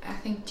Michigan. I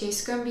think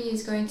Jess Scumby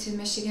is going to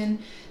Michigan.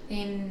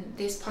 Then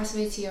there's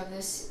possibility of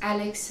this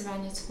Alex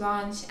Savagna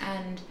Blanche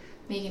and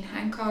Megan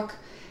Hancock.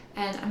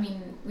 and I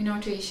mean, we're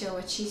not really sure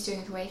what she's doing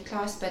with weight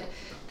class, but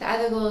the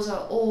other girls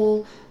are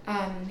all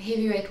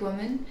heavyweight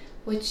women,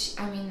 which,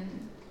 I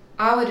mean,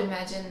 I would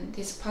imagine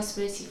there's a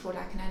possibility for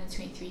like an under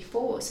 23-4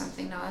 or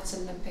something now. That's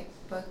Olympic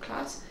boat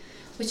class,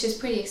 which is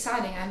pretty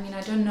exciting. I mean,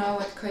 I don't know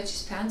what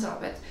coaches' plans are,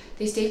 but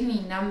there's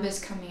definitely numbers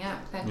coming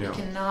up that we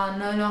can now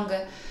no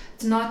longer,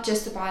 it's not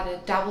just about a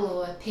double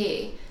or a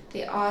pair.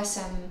 There are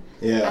some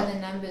other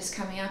numbers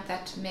coming up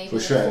that maybe... For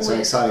sure, and some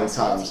exciting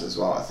times as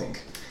well, I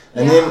think.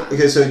 And then,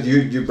 okay, so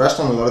you brushed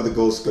on a lot of the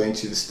girls going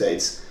to the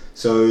States.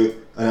 So,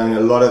 I mean,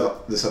 a lot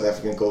of the South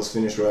African girls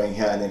finish rowing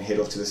here and then head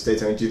off to the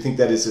States. I mean, do you think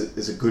that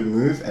is a good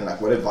move? And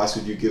like, what advice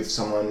would you give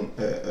someone,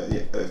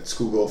 a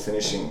schoolgirl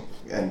finishing,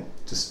 and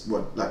just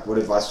what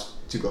advice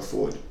to go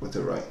forward with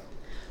the rowing?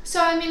 So,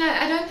 I mean,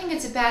 I don't think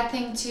it's a bad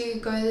thing to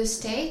go to the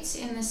States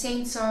in the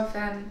sense of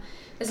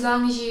as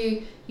long as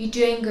you're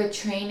doing good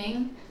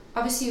training.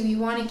 Obviously, we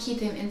want to keep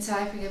them in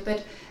South Africa,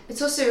 but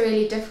it's also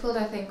really difficult,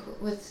 I think,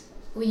 with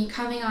when you're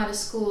coming out of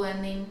school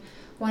and then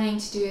wanting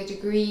to do a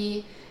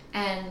degree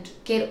and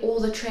get all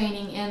the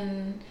training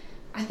in.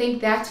 I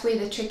think that's where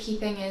the tricky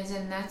thing is,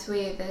 and that's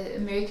where the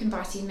American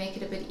varsity make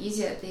it a bit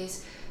easier.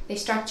 They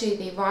structure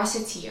their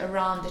varsity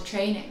around the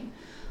training,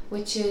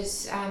 which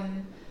is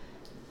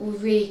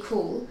really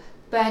cool.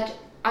 But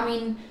I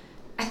mean,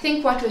 I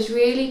think what was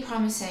really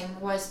promising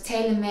was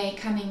Taylor May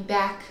coming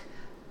back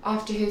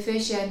after her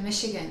first year in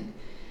Michigan,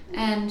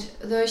 and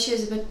though she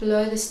was a bit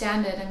below the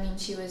standard, I mean,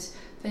 she was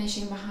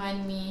finishing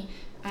behind me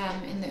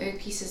in the erg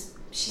pieces.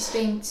 She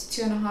spent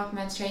 2.5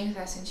 months training with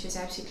us, and she was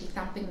absolutely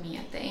thumping me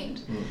at the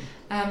end,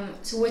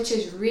 so which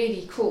is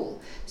really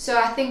cool. So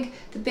I think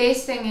the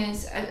best thing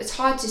is, it's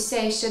hard to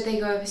say should they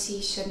go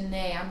overseas, shouldn't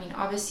they. I mean,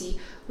 obviously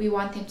we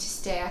want them to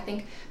stay. I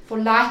think for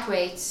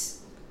lightweights,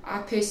 I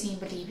personally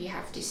believe you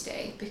have to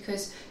stay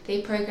because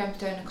their programs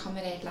don't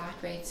accommodate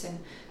lightweights and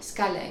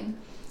sculling.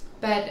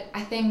 But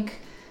I think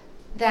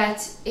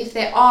that if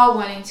they are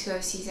wanting to go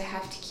overseas, they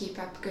have to keep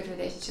up a good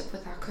relationship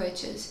with our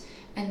coaches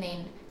and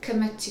then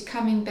commit to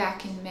coming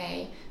back in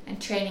May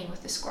and training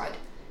with the squad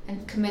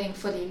and committing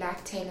fully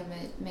like Taylor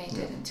May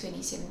did in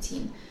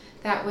 2017.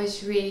 That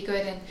was really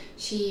good, and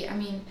she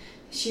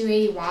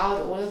really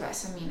wowed all of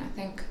us. I mean, I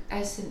think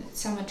as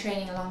someone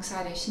training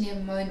alongside her, she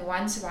never moaned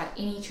once about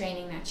any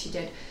training that she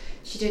did.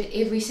 She did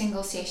every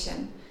single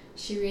session.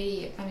 She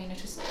really,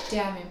 it was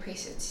damn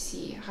impressive to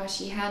see how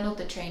she handled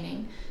the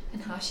training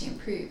and how she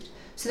improved.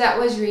 So that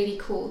was really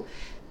cool.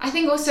 I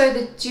think also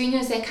the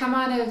juniors, they come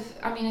out of,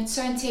 it's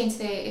so intense.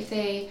 If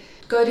they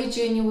go to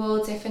Junior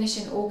Worlds, they finish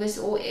in August,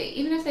 or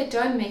even if they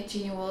don't make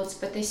Junior Worlds,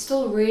 but they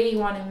still really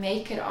want to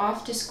make it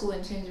after school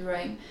in terms of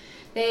rowing.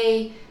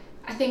 I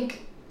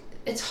think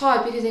it's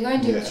hard because they go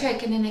and do the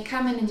trick, and then they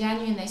come in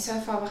January and they're so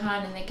far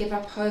behind and they give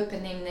up hope,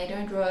 and then they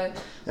don't row.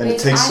 And it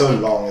takes so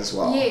long as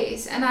well.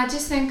 Yes, and I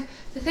just think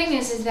the thing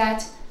is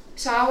that,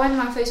 so I won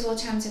my first world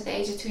champs at the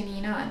age of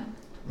 29.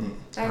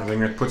 I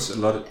think it puts a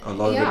lot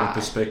of it in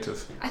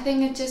perspective. I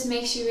think it just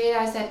makes you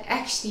realize that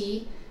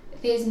actually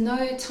there's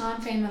no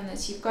time frame on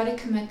this. You've got to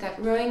commit that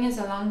rowing is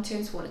a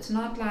long-term sport. It's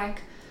not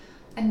like,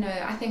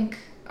 I think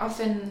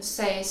often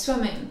say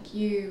swimming,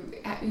 you're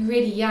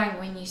really young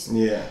when you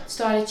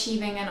start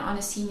achieving and on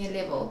a senior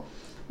level.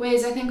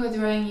 Whereas I think with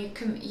rowing,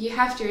 you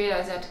have to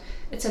realize that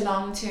it's a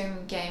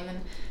long-term game.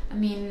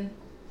 And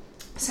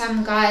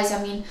some guys,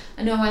 I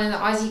know one of the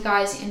Aussie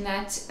guys in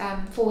that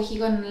he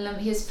got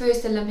his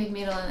first Olympic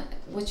medal,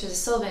 which was a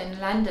silver in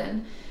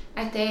London,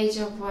 at the age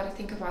of about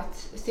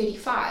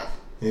 35.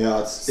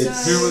 Yeah,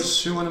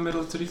 who won a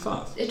medal at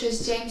 35? It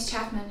was James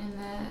Chapman in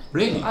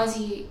Really?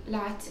 Aussie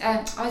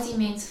Aussie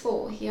men's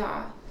 4.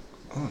 Yeah.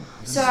 Oh,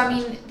 so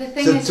the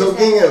thing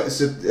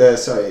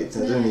is. Sorry, I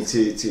don't need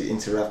to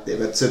interrupt there.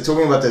 But so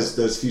talking about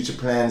those future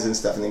plans and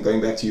stuff, and then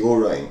going back to your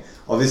rowing.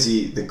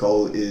 Obviously, the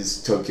goal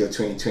is Tokyo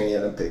 2020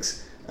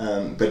 Olympics.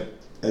 But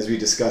as we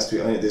discussed,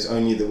 there's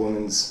only the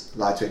women's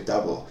lightweight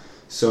double.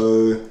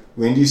 So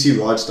when do you see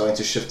Raj starting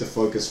to shift the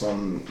focus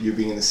from you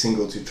being in the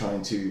single to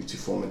trying to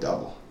form a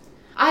double?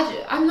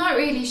 I'm not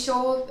really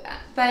sure,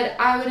 but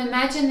I would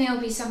imagine there'll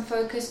be some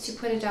focus to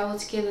put a double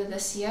together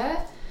this year.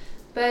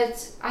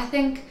 But I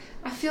think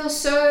I feel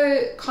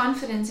so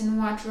confident in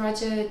what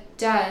Roger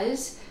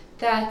does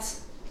that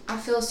I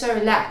feel so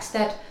relaxed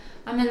that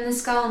I'm in the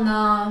scull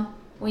now.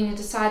 When he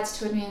decides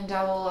to put me in a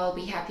double, I'll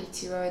be happy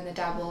to row in the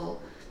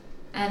double.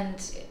 And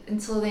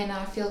until then,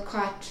 I feel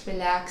quite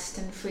relaxed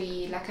and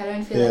free. Like I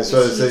don't feel like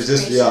there's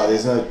just pressure.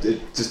 There's no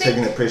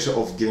taking the pressure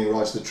off, giving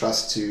Raj the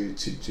trust to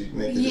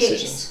make the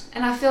decisions.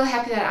 And I feel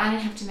happy that I don't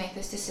have to make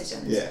those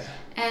decisions. Yeah.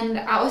 And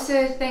I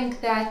also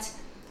think that,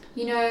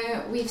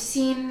 we've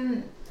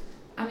seen,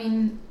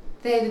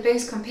 they're the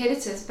biggest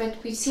competitors, but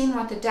we've seen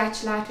what the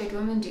Dutch lightweight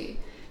women do.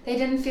 They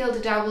didn't field a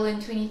double in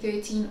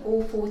 2013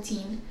 or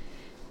 14.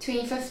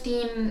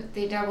 2015,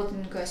 their double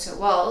didn't go so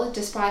well,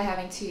 despite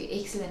having 2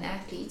 excellent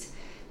athletes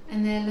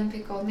and the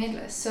Olympic gold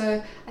medalists.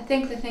 So I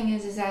think the thing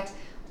is that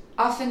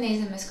often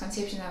there's a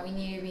misconception that we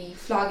need to be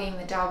flogging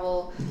the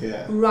double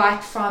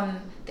right from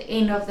the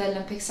end of the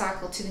Olympic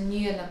cycle to the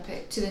new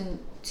Olympic, to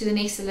the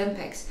next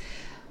Olympics.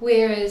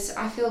 Whereas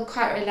I feel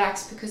quite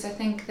relaxed because I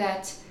think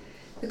that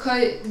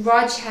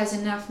Raj has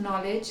enough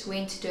knowledge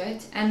when to do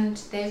it, and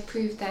they've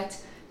proved that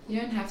you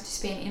don't have to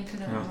spend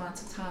infinite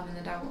amounts of time in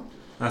the double.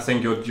 I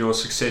think your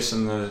success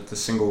in the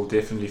single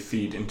definitely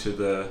feed into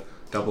the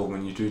double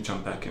when you do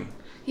jump back in.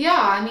 Yeah,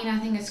 I mean, I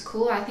think it's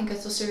cool. I think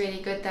it's also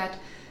really good that,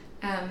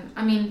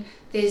 I mean,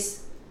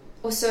 there's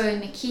also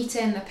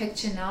Nikita in the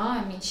picture now.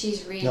 I mean,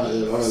 she's really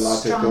there's a lot of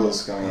lightweight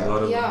girls going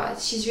out. Yeah,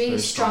 she's really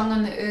strong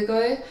on the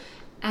ergo.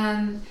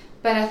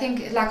 But I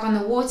think, like, on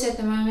the water at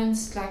the moment,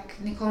 like,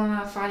 Nicole and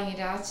I are fighting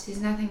it out.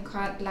 There's nothing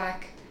quite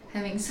like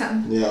having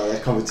some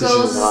that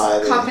competition is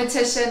high.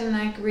 Competition,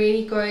 like,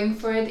 really going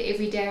for it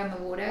every day on the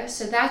water.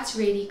 So that's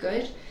really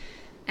good.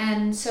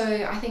 And so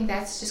I think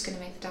that's just going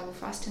to make the double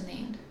fast in the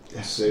end.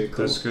 That's very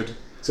cool. That's good.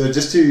 So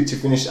just to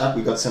finish up,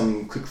 we got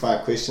some quick fire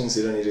questions.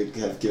 You don't need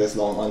to give us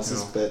long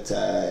answers, but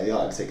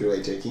I'll take it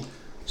away, Jakey.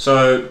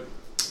 So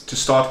to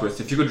start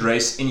with, if you could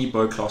race any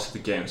bow class at the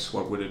games,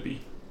 what would it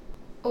be?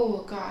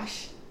 Oh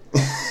gosh.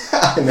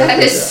 That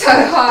is so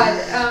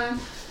hard.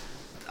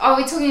 Are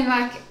we talking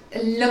like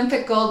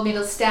Olympic gold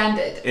medal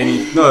standard?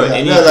 Any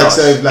class,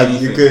 so like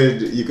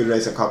anything. you could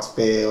race a Cox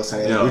Bear or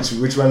something. Yeah.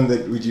 Which one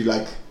would you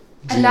like?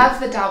 I love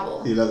the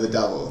double. You love the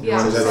double.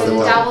 Yeah, so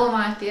the double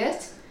might be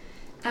it.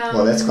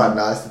 Well, that's quite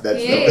nice.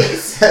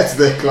 Yes. That's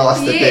the class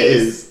that there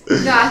is.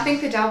 No, I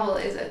think the double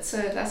is it. So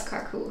that's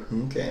quite cool.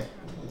 Okay.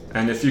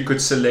 And if you could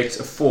select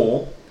a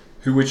 4,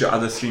 who would your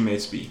other 3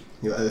 mates be?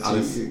 Your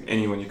other 3?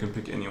 Anyone, you can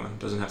pick anyone.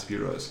 Doesn't have to be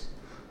Rose.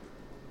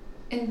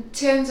 In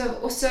terms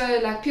of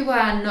also like people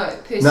I know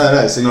personally.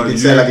 No. So you could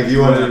say like if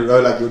you wanted to row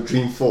like your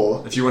dream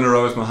 4. If you want to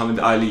row with Muhammad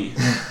Ali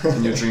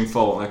in your dream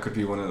 4, that could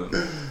be one of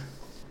them.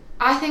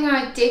 I think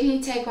I would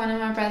definitely take one of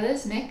my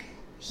brothers, Nick.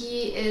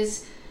 He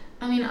is.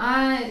 I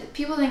mean,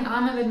 people think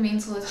I'm a bit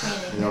mental with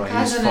training. No,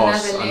 he's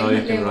fast. I know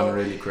he can run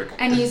really quick.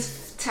 And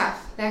he's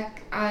tough.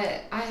 Like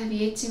I have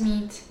yet to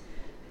meet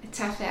a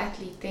tougher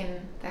athlete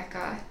than that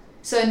guy.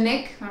 So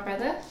Nick, my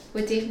brother,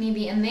 would definitely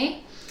be in there.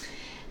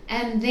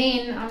 And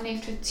then I'm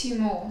left with 2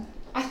 more.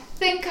 I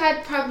think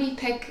I'd probably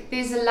pick.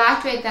 There's a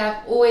lightweight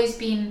that I've always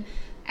been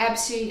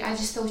absolutely. I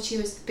just thought she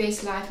was the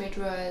best lightweight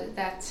rower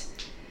that.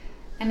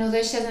 And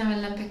although she doesn't have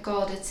an Olympic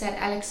gold, it's that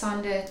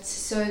Alexandra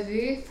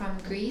Tsovu from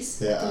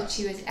Greece. Yeah. I thought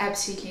she was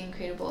absolutely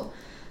incredible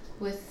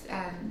with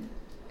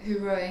her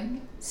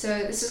rowing. So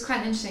this is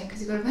quite interesting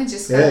because you've got a bunch of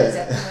scholars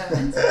at the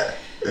moment.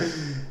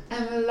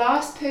 And the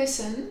last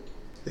person...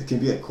 It can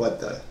be a quad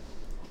though.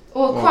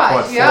 Or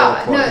quad,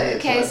 yeah. Quad, no, yeah,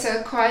 okay, quad.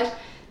 So quad.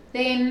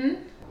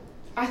 Then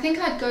I think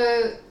I'd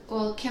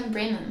go, Kim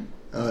Brennan.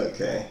 Oh,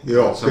 okay.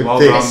 Yeah, So good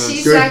well-rounded. pick.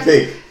 She's Good like-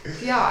 pick.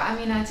 Yeah, I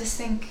mean, I just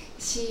think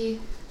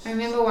I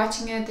remember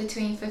watching her at the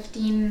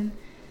 2015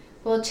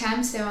 World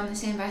Champs. They were on the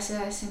same bus as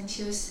us, and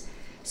she was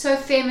so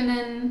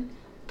feminine,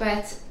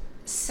 but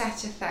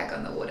such a thug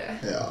on the water.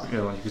 Yeah.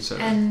 Yeah, well, you could say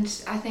that.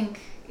 And I think,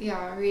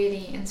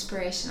 really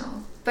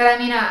inspirational. But I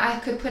mean, I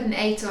could put an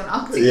 8 on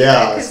octagon.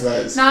 Yeah, I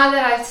suppose. Now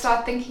that I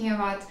start thinking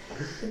about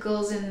the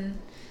girls in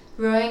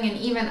rowing and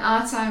even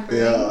outside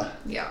rowing,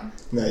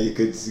 No, you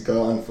could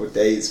go on for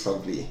days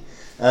probably.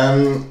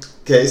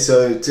 Okay,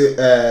 so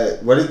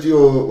what is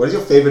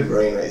your favorite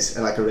rowing race,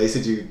 and like a race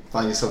that you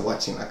find yourself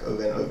watching like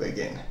over and over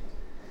again?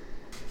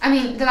 I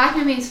mean, the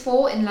Lightning Men's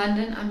 4 in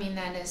London. I mean,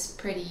 that is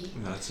pretty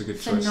That's a good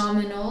choice.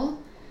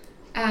 phenomenal.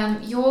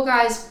 Your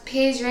guys'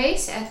 pairs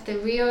race at the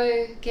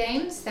Rio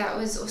Games.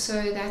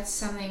 That's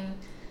something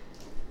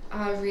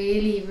I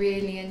really,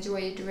 really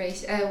enjoyed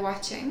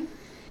watching.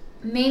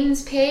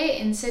 Men's pair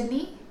in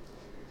Sydney.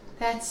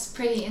 That's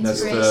pretty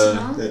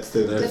inspirational. That's the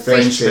The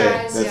French French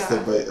pair. guys,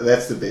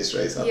 That's the best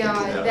race I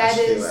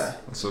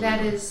think.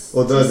 that is.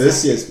 Although just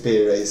this like- year's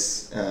pair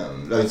race,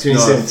 like It's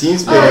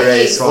 2017's not- pair Oh,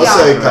 race, yes,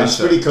 also yeah. comes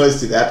pretty close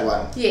to that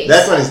one. Yes.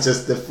 That one is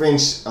just the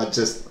French are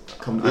just.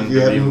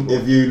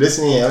 If you're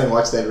listening and haven't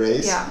watched that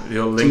race, Yeah.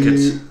 You'll link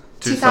it.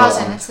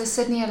 2000. It's the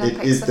Sydney Olympics.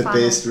 it is the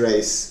final. best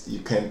race you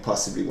can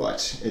possibly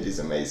watch. It is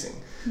amazing.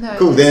 No,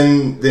 Cool. it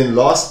is. Then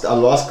our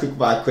last quick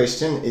fire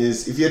question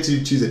is: if you had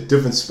to choose a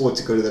different sport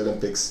to go to the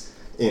Olympics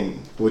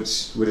in,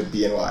 which would it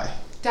be and why?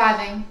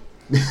 Diving.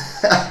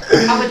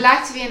 I would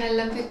like to be an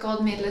Olympic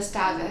gold medalist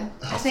diver.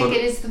 I think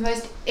it is the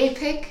most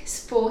epic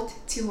sport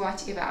to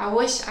watch ever. I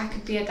wish I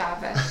could be a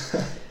diver.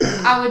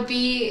 I would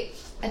be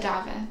a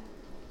diver.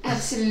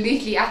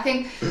 Absolutely. I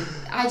think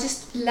I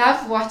just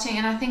love watching,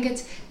 and I think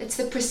it's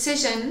the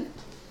precision,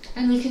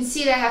 and you can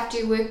see they have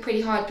to work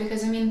pretty hard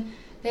because I mean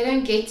they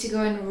don't get to go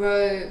and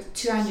row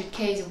 200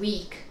 k's a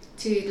week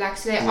so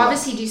they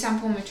obviously do some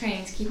form of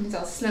training to keep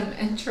themselves slim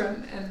and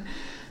trim and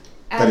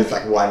But it's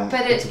like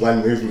it's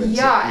one movement.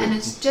 Yeah, and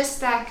it's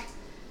just like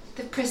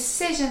the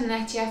precision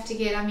that you have to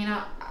get. I mean,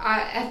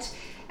 I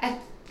at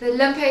the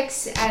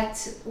Olympics,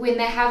 when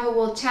they have a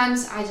World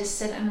Champs, I just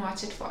sit and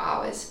watch it for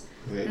hours.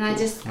 Very And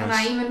cool. and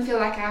I even feel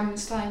like I'm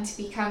starting to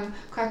become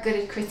quite good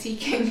at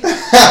critiquing.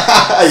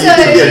 You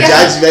could be a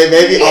judge,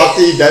 maybe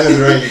after you've done the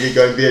rowing, you could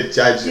go and be a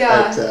judge.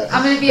 Yeah,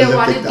 I'm going to be a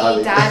Olympic wannabe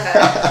diving.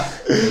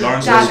 diver.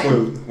 Lawrence,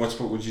 Diving. what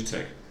sport would you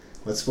take?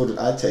 What sport would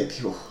I take?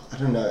 Oh, I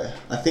don't know.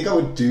 I think I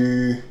would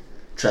do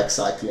track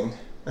cycling.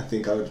 I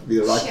think I would be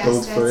the right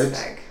build for it.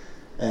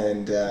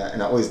 And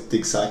I always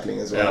dig cycling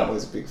as well. I'm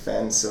always a big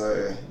fan,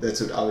 so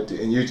that's what I would do.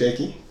 And you,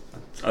 Jakey?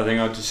 I think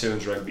I'd do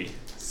sevens rugby.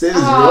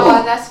 Sevens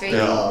rugby? That's very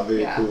cool.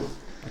 Very cool.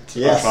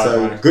 Yeah,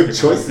 so good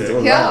choices all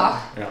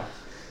around. Yeah.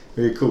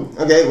 Very cool.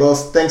 Okay, well,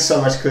 thanks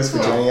so much, Chris, for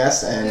joining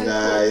us. And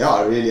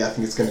I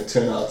think it's going to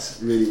turn out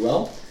really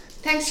well.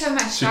 Thanks so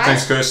much, So,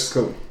 thanks, Chris.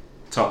 Cool.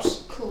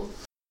 Tops. Cool.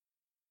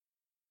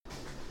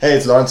 Hey,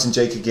 it's Lawrence and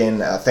Jake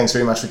again. Thanks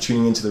very much for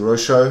tuning into the Row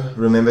Show.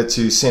 Remember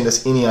to send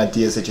us any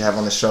ideas that you have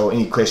on the show,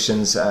 any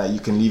questions.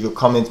 You can leave your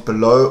comments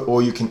below,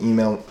 or you can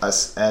email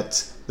us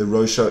at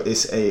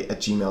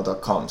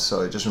therowshowsa@gmail.com.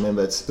 So just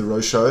remember, it's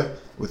therowshow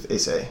with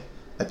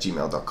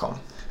sa@gmail.com.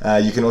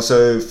 You can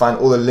also find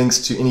all the links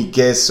to any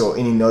guests or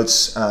any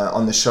notes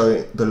on the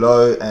show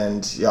below,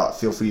 and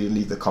feel free to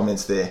leave the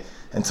comments there.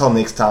 Until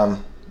next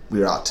time,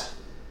 we're out.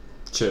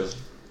 Cheers.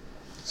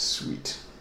 Sweet.